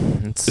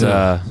 it's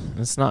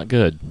not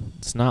good.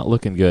 It's not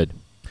looking good.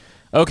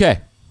 Okay,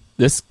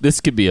 this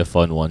could be a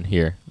fun one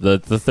here. The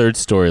third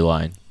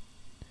storyline.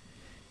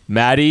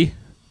 Maddie,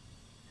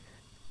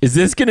 is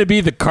this going to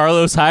be the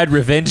Carlos Hyde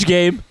revenge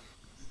game?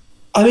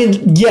 I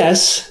mean,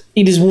 yes,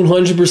 it is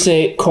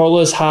 100%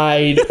 Carlos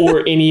Hyde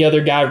or any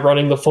other guy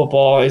running the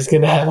football is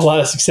going to have a lot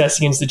of success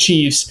against the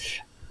Chiefs.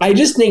 I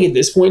just think at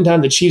this point in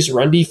time, the Chiefs'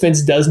 run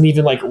defense doesn't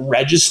even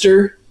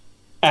register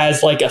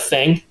as a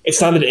thing.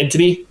 It's not an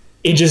entity.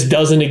 It just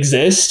doesn't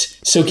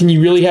exist. So can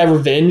you really have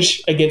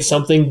revenge against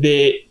something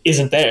that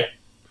isn't there?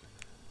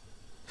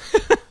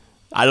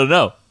 I don't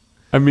know.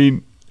 I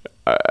mean,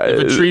 if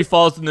a tree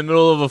falls in the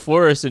middle of a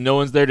forest and no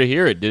one's there to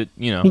hear it,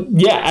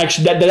 Yeah,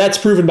 actually, that's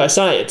proven by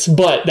science.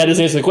 But that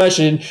doesn't answer the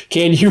question,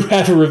 can you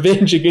have a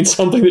revenge against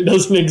something that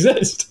doesn't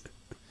exist?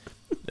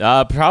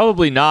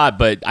 Probably not,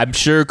 but I'm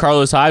sure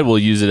Carlos Hyde will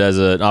use it as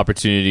an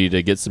opportunity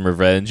to get some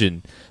revenge.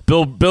 And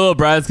Bill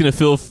O'Brien's going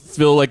to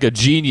feel like a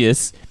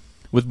genius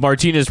with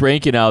Martinez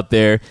Rankin out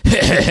there.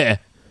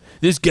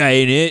 This guy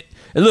ain't it.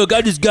 And look,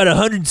 I just got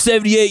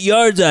 178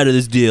 yards out of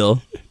this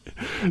deal.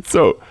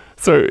 So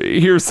So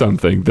here's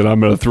something that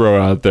I'm going to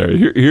throw out there.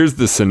 Here's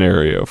the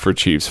scenario for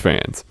Chiefs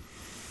fans.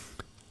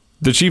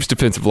 The Chiefs'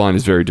 defensive line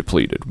is very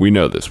depleted. We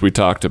know this. We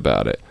talked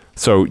about it.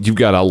 So you've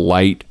got a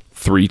light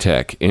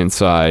 3-tech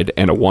inside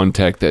and a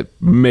 1-tech that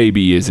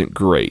maybe isn't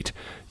great.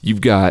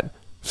 You've got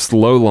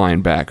slow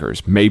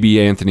linebackers.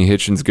 Maybe Anthony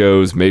Hitchens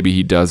goes. Maybe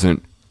he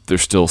doesn't. They're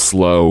still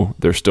slow.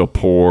 They're still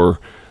poor.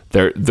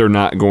 They're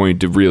not going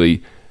to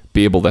really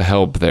be able to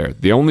help there.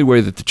 The only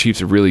way that the Chiefs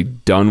have really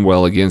done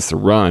well against the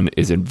run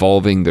is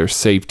involving their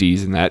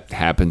safeties, and that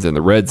happens in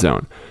the red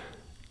zone.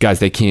 Guys,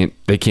 they can't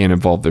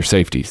involve their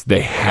safeties. They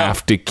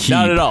have to keep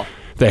not at all.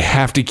 They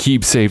have to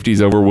keep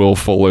safeties over Will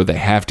Fuller. They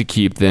have to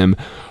keep them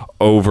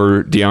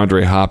over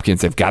DeAndre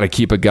Hopkins. They've got to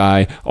keep a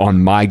guy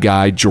on my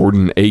guy,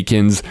 Jordan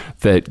Akins,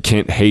 that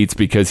Kent hates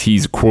because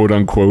he's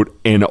quote-unquote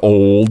an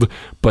old,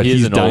 but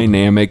he's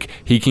dynamic.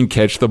 He can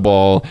catch the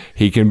ball.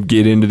 He can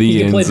get into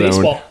the end zone.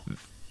 Baseball.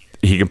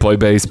 He can play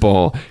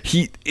baseball.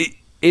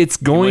 It's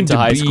going to be...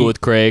 high school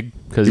with Craig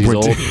because he's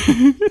old.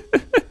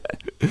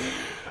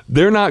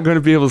 They're not going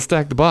to be able to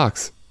stack the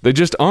box. They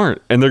just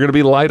aren't. And they're going to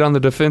be light on the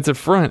defensive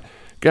front.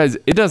 Guys,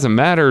 it doesn't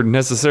matter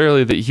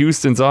necessarily that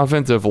Houston's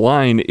offensive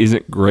line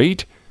isn't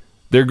great.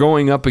 They're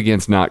going up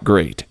against not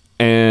great.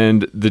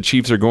 And the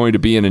Chiefs are going to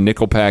be in a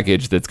nickel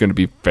package that's going to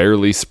be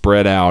fairly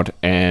spread out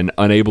and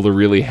unable to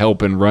really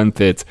help in run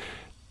fits.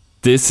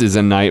 This is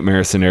a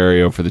nightmare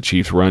scenario for the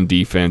Chiefs' run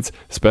defense,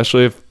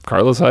 especially if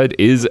Carlos Hyde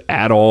is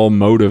at all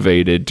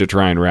motivated to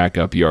try and rack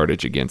up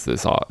yardage against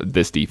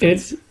this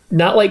defense. It's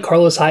not like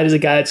Carlos Hyde is a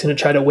guy that's going to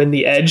try to win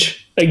the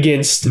edge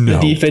against the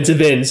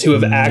defensive ends who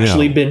have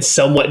actually been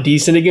somewhat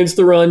decent against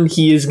the run.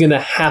 He is going to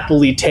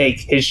happily take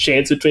his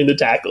chance between the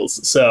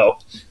tackles.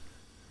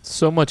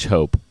 So much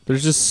hope.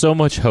 There's just so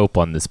much hope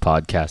on this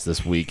podcast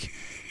this week.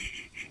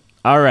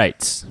 All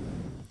right.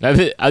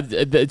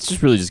 It's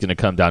just really just going to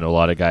come down to a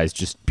lot of guys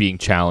just being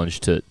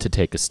challenged to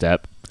take a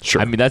step. Sure.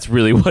 I mean, that's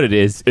really what it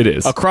is. It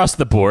is. Across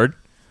the board.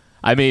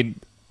 I mean,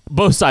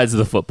 both sides of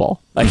the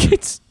football. Like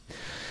it's.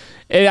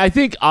 And I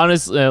think,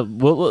 honestly,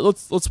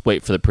 let's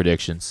wait for the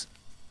predictions.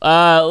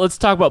 Let's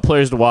talk about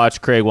players to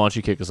watch. Craig, why don't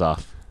you kick us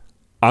off?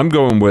 I'm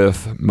going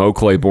with Mo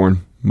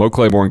Claiborne. Mo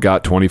Claiborne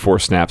got 24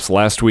 snaps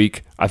last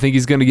week. I think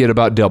he's going to get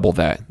about double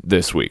that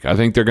this week. I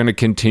think they're going to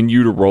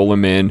continue to roll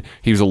him in.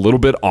 He was a little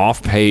bit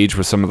off page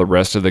with some of the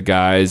rest of the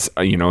guys,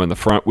 in the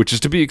front, which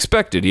is to be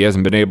expected. He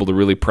hasn't been able to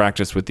really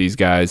practice with these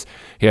guys.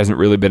 He hasn't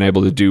really been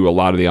able to do a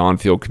lot of the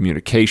on-field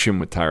communication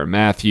with Tyrann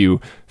Mathieu,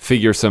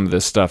 figure some of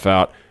this stuff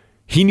out.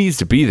 He needs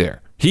to be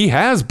there. He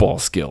has ball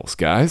skills,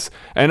 guys.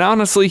 And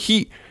honestly,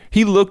 he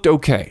looked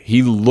okay.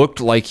 He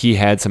looked like he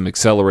had some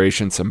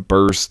acceleration, some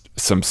burst,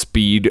 some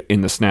speed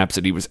in the snaps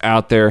that he was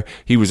out there.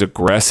 He was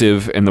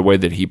aggressive in the way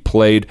that he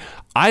played.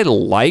 I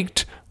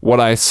liked what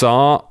I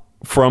saw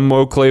from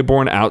Mo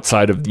Claiborne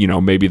outside of,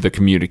 maybe the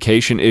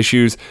communication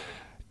issues.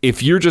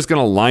 If you're just going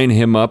to line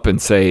him up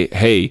and say,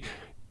 hey,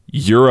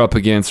 you're up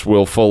against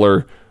Will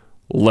Fuller,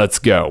 let's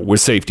go with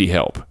safety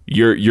help.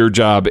 Your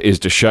job is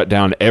to shut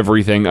down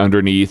everything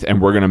underneath,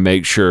 and we're going to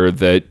make sure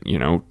that,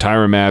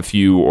 Tyrann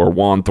Mathieu or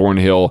Juan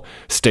Thornhill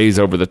stays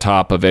over the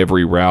top of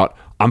every route.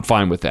 I'm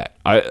fine with that.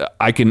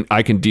 I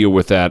can deal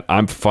with that.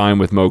 I'm fine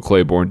with Mo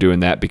Claiborne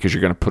doing that because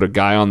you're going to put a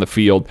guy on the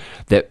field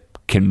that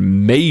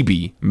can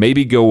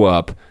maybe go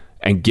up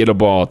and get a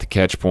ball at the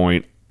catch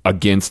point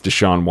against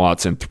Deshaun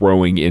Watson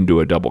throwing into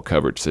a double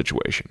coverage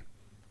situation.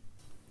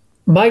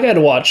 My guy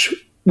to watch.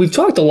 We've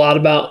talked a lot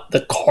about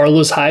the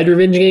Carlos Hyde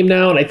revenge game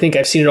now, and I think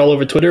I've seen it all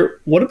over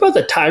Twitter. What about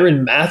the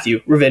Tyrann Mathieu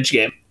revenge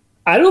game?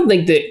 I don't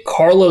think that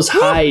Carlos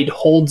Hyde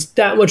holds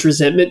that much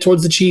resentment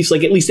towards the Chiefs.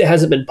 Like, at least it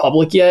hasn't been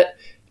public yet.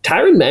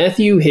 Tyrann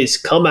Mathieu has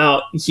come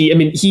out.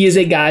 He is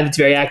a guy that's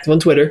very active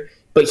on Twitter,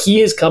 but he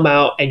has come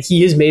out and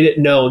he has made it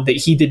known that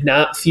he did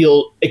not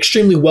feel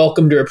extremely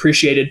welcomed or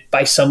appreciated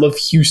by some of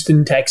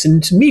Houston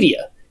Texans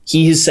media.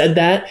 He has said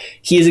that.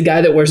 He is a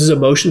guy that wears his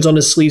emotions on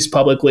his sleeves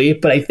publicly,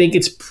 but I think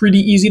it's pretty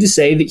easy to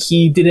say that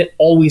he didn't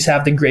always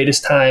have the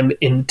greatest time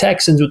in the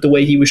Texans with the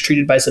way he was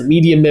treated by some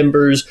media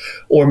members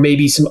or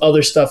maybe some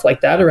other stuff like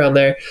that around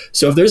there.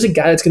 So if there's a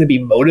guy that's going to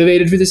be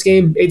motivated for this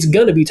game, it's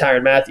going to be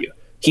Tyrann Mathieu.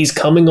 He's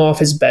coming off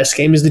his best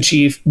game as the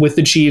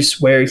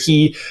Chiefs, where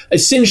he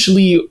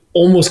essentially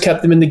almost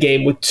kept them in the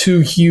game with two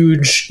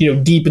huge,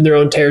 deep in their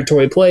own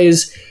territory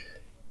plays.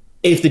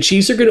 If the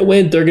Chiefs are going to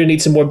win, they're going to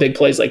need some more big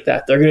plays like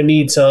that. They're going to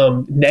need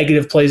some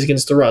negative plays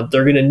against the run.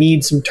 They're going to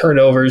need some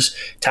turnovers.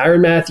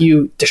 Tyrann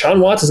Mathieu, Deshaun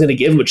Watson is going to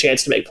give him a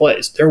chance to make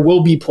plays. There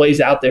will be plays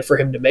out there for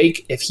him to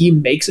make. If he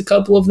makes a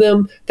couple of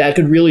them, that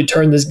could really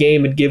turn this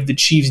game and give the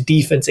Chiefs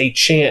defense a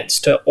chance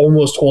to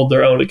almost hold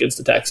their own against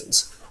the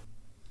Texans.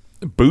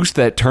 Boost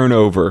that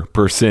turnover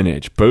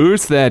percentage.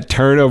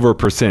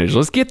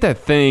 Let's get that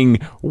thing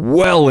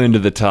well into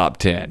the top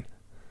 10.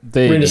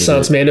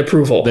 Renaissance man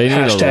approval.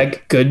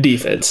 Hashtag good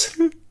defense.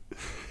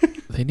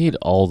 They need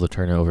all the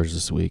turnovers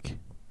this week.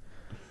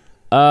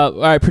 All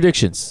right,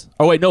 predictions.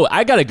 Oh, wait, no,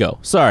 I got to go.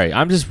 Sorry,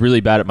 I'm just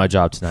really bad at my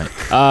job tonight.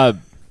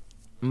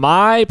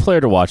 My player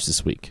to watch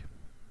this week,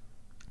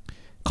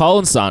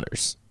 Colin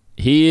Saunders.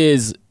 He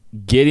is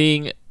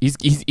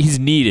he's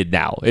needed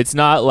now. It's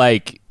not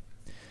like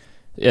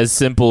as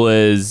simple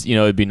as,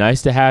 it'd be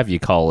nice to have you,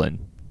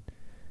 Colin.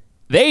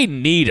 They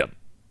need him.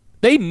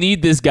 They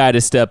need this guy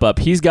to step up.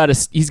 He's got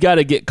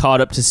to get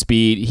caught up to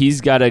speed.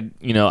 He's got to,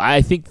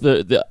 I think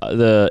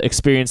the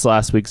experience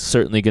last week's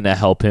certainly going to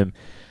help him.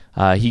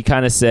 He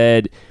kind of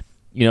said,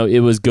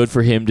 it was good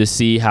for him to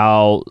see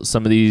how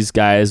some of these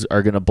guys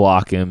are going to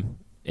block him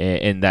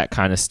and that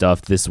kind of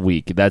stuff this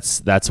week.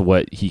 That's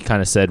what he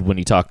kind of said when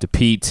he talked to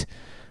Pete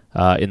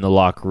in the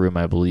locker room,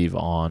 I believe,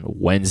 on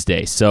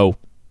Wednesday. So,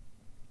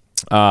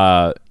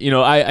 I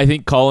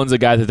think Colin's a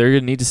guy that they're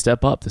going to need to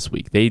step up this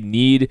week. They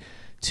need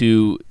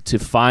to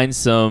find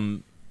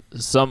someone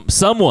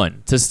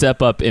to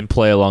step up and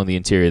play along the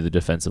interior of the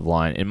defensive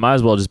line. It might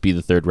as well just be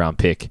the 3rd round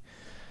pick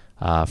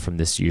from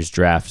this year's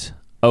draft.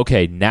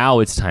 Okay, now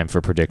it's time for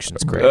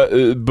predictions,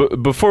 Greg.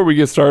 Before we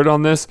get started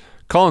on this,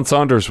 Colin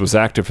Saunders was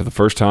active for the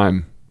first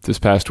time this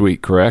past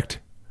week, correct?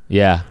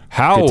 Yeah.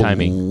 How good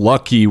timing.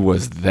 Lucky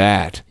was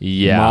that?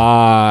 Yeah.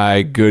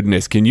 My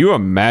goodness. Can you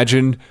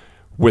imagine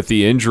with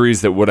the injuries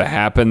that would have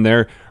happened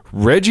there?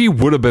 Reggie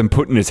would have been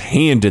putting his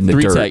hand in the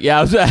dirt. 3-tech. Yeah,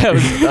 I was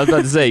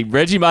about to say,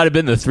 Reggie might have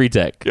been the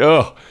 3-tech.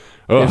 Oh.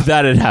 If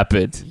that had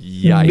happened.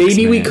 Yikes,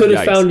 maybe we could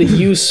have found a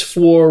use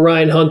for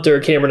Ryan Hunter,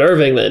 Cameron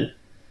Irving then.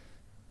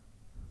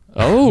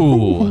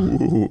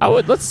 Oh.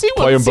 Let's see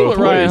what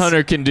Ryan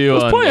Hunter can do.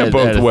 Let's play it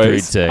both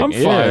ways. I'm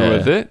fine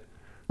with it.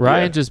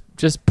 Ryan,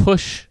 just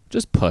push.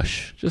 Just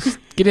push. Just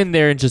get in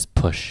there and just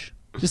push.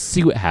 Just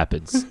see what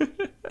happens.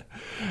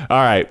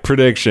 All right,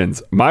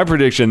 predictions. My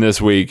prediction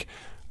this week,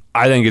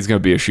 I think it's going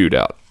to be a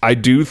shootout. I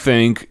do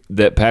think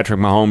that Patrick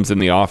Mahomes in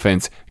the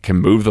offense can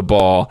move the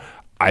ball.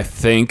 I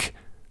think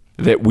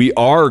that we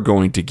are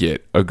going to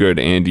get a good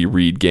Andy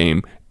Reid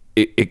game.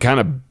 It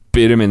kind of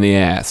bit him in the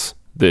ass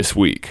this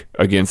week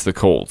against the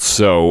Colts.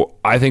 So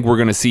I think we're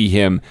going to see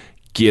him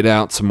get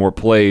out some more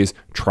plays,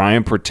 try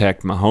and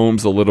protect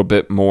Mahomes a little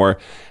bit more.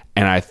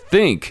 And I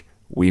think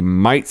we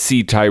might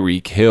see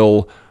Tyreek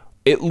Hill,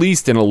 at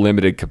least in a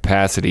limited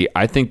capacity.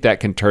 I think that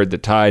can turn the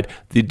tide.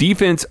 The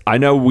defense, I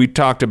know we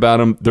talked about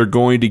them. They're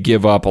going to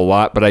give up a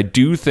lot, but I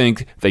do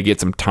think they get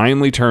some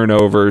timely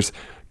turnovers,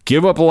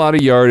 give up a lot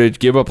of yardage,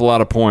 give up a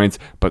lot of points,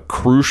 but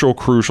crucial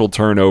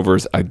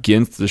turnovers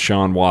against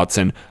Deshaun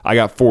Watson. I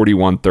got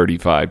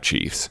 41-35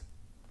 Chiefs.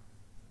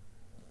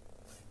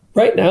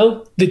 Right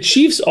now, the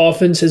Chiefs'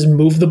 offense has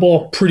moved the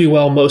ball pretty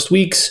well most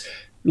weeks,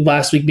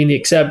 last week being the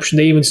exception.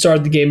 They even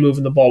started the game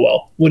moving the ball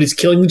well. What is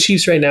killing the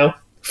Chiefs right now?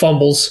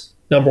 Fumbles,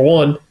 number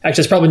one.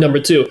 Actually, it's probably number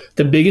two.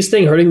 The biggest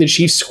thing hurting the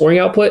Chiefs' scoring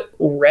output,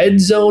 red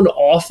zone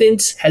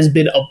offense has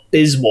been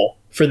abysmal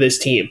for this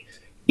team.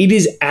 It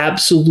is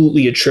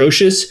absolutely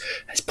atrocious.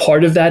 As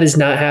part of that is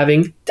not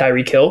having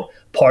Tyreek Hill.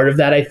 Part of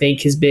that, I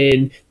think, has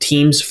been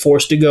teams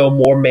forced to go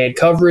more man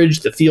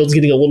coverage. The field's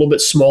getting a little bit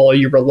smaller.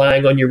 You're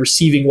relying on your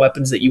receiving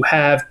weapons that you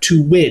have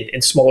to win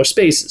in smaller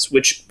spaces,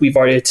 which we've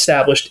already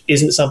established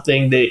isn't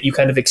something that you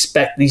kind of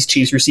expect these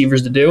Chiefs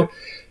receivers to do.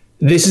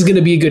 This is going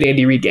to be a good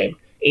Andy Reid game.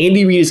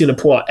 Andy Reid is going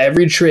to pull out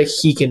every trick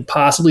he can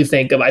possibly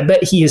think of. I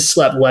bet he has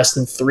slept less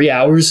than 3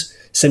 hours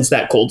since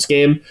that Colts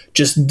game,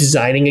 just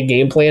designing a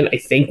game plan. I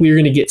think we're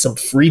going to get some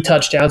free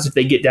touchdowns if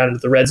they get down into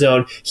the red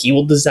zone. He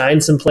will design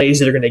some plays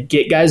that are going to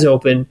get guys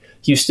open.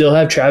 You still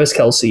have Travis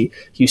Kelce.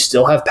 You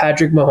still have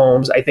Patrick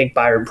Mahomes. I think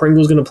Byron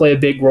Pringle is going to play a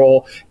big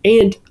role.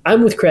 And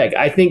I'm with Craig.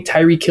 I think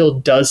Tyreek Hill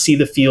does see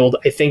the field.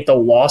 I think the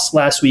loss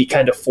last week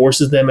kind of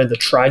forces them into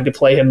trying to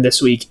play him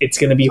this week. It's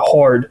going to be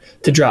hard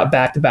to drop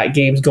back-to-back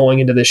games going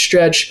into this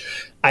stretch.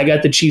 I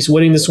got the Chiefs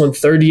winning this one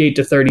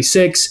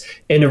 38-36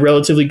 in a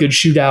relatively good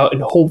shootout,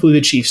 and hopefully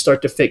the Chiefs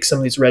start to fix some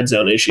of these red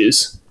zone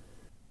issues.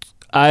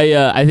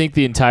 I think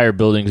the entire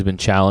building has been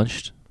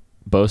challenged,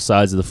 both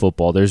sides of the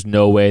football. There's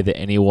no way that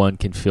anyone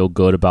can feel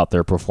good about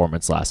their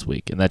performance last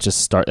week, and that's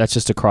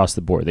just across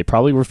the board. They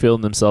probably were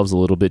feeling themselves a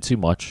little bit too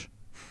much.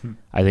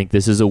 I think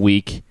this is a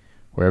week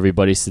where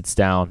everybody sits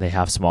down, they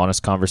have some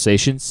honest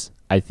conversations.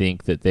 I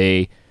think that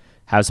they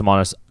have some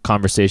honest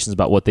conversations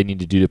about what they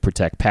need to do to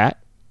protect Pat.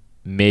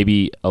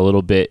 Maybe a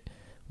little bit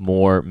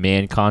more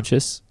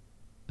man-conscious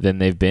than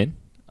they've been,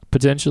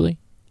 potentially.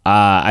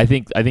 I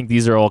think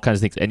these are all kinds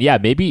of things. And yeah,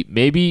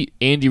 maybe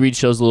Andy Reid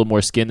shows a little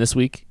more skin this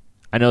week.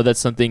 I know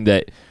that's something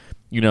that,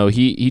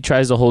 he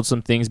tries to hold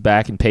some things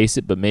back and pace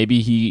it, but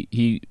maybe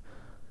he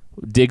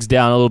digs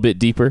down a little bit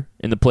deeper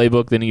in the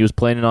playbook than he was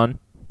planning on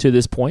to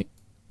this point.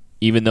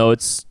 Even though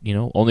it's,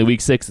 only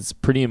week 6, it's a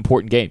pretty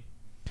important game.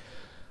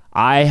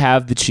 I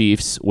have the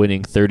Chiefs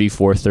winning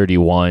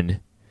 34-31.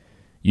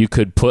 You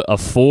could put a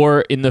 4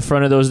 in the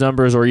front of those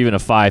numbers or even a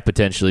 5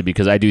 potentially,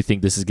 because I do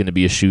think this is going to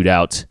be a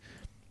shootout.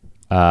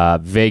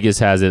 Vegas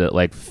has it at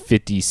like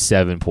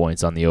 57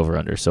 points on the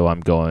over-under, so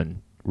I'm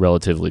going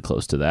relatively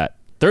close to that.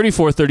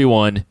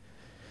 34-31,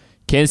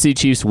 Kansas City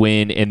Chiefs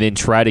win, and then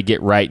try to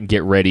get right and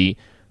get ready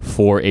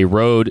for a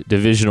road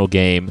divisional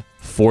game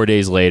 4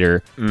 days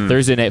later.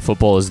 Thursday Night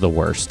Football is the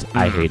worst.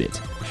 I hate it.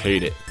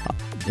 Hate it.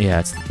 Yeah,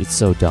 it's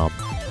so dumb.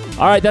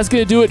 All right, that's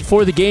going to do it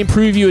for the game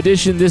preview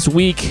edition this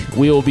week.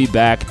 We will be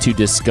back to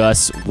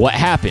discuss what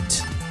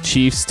happened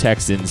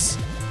Chiefs-Texans.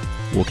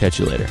 We'll catch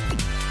you later.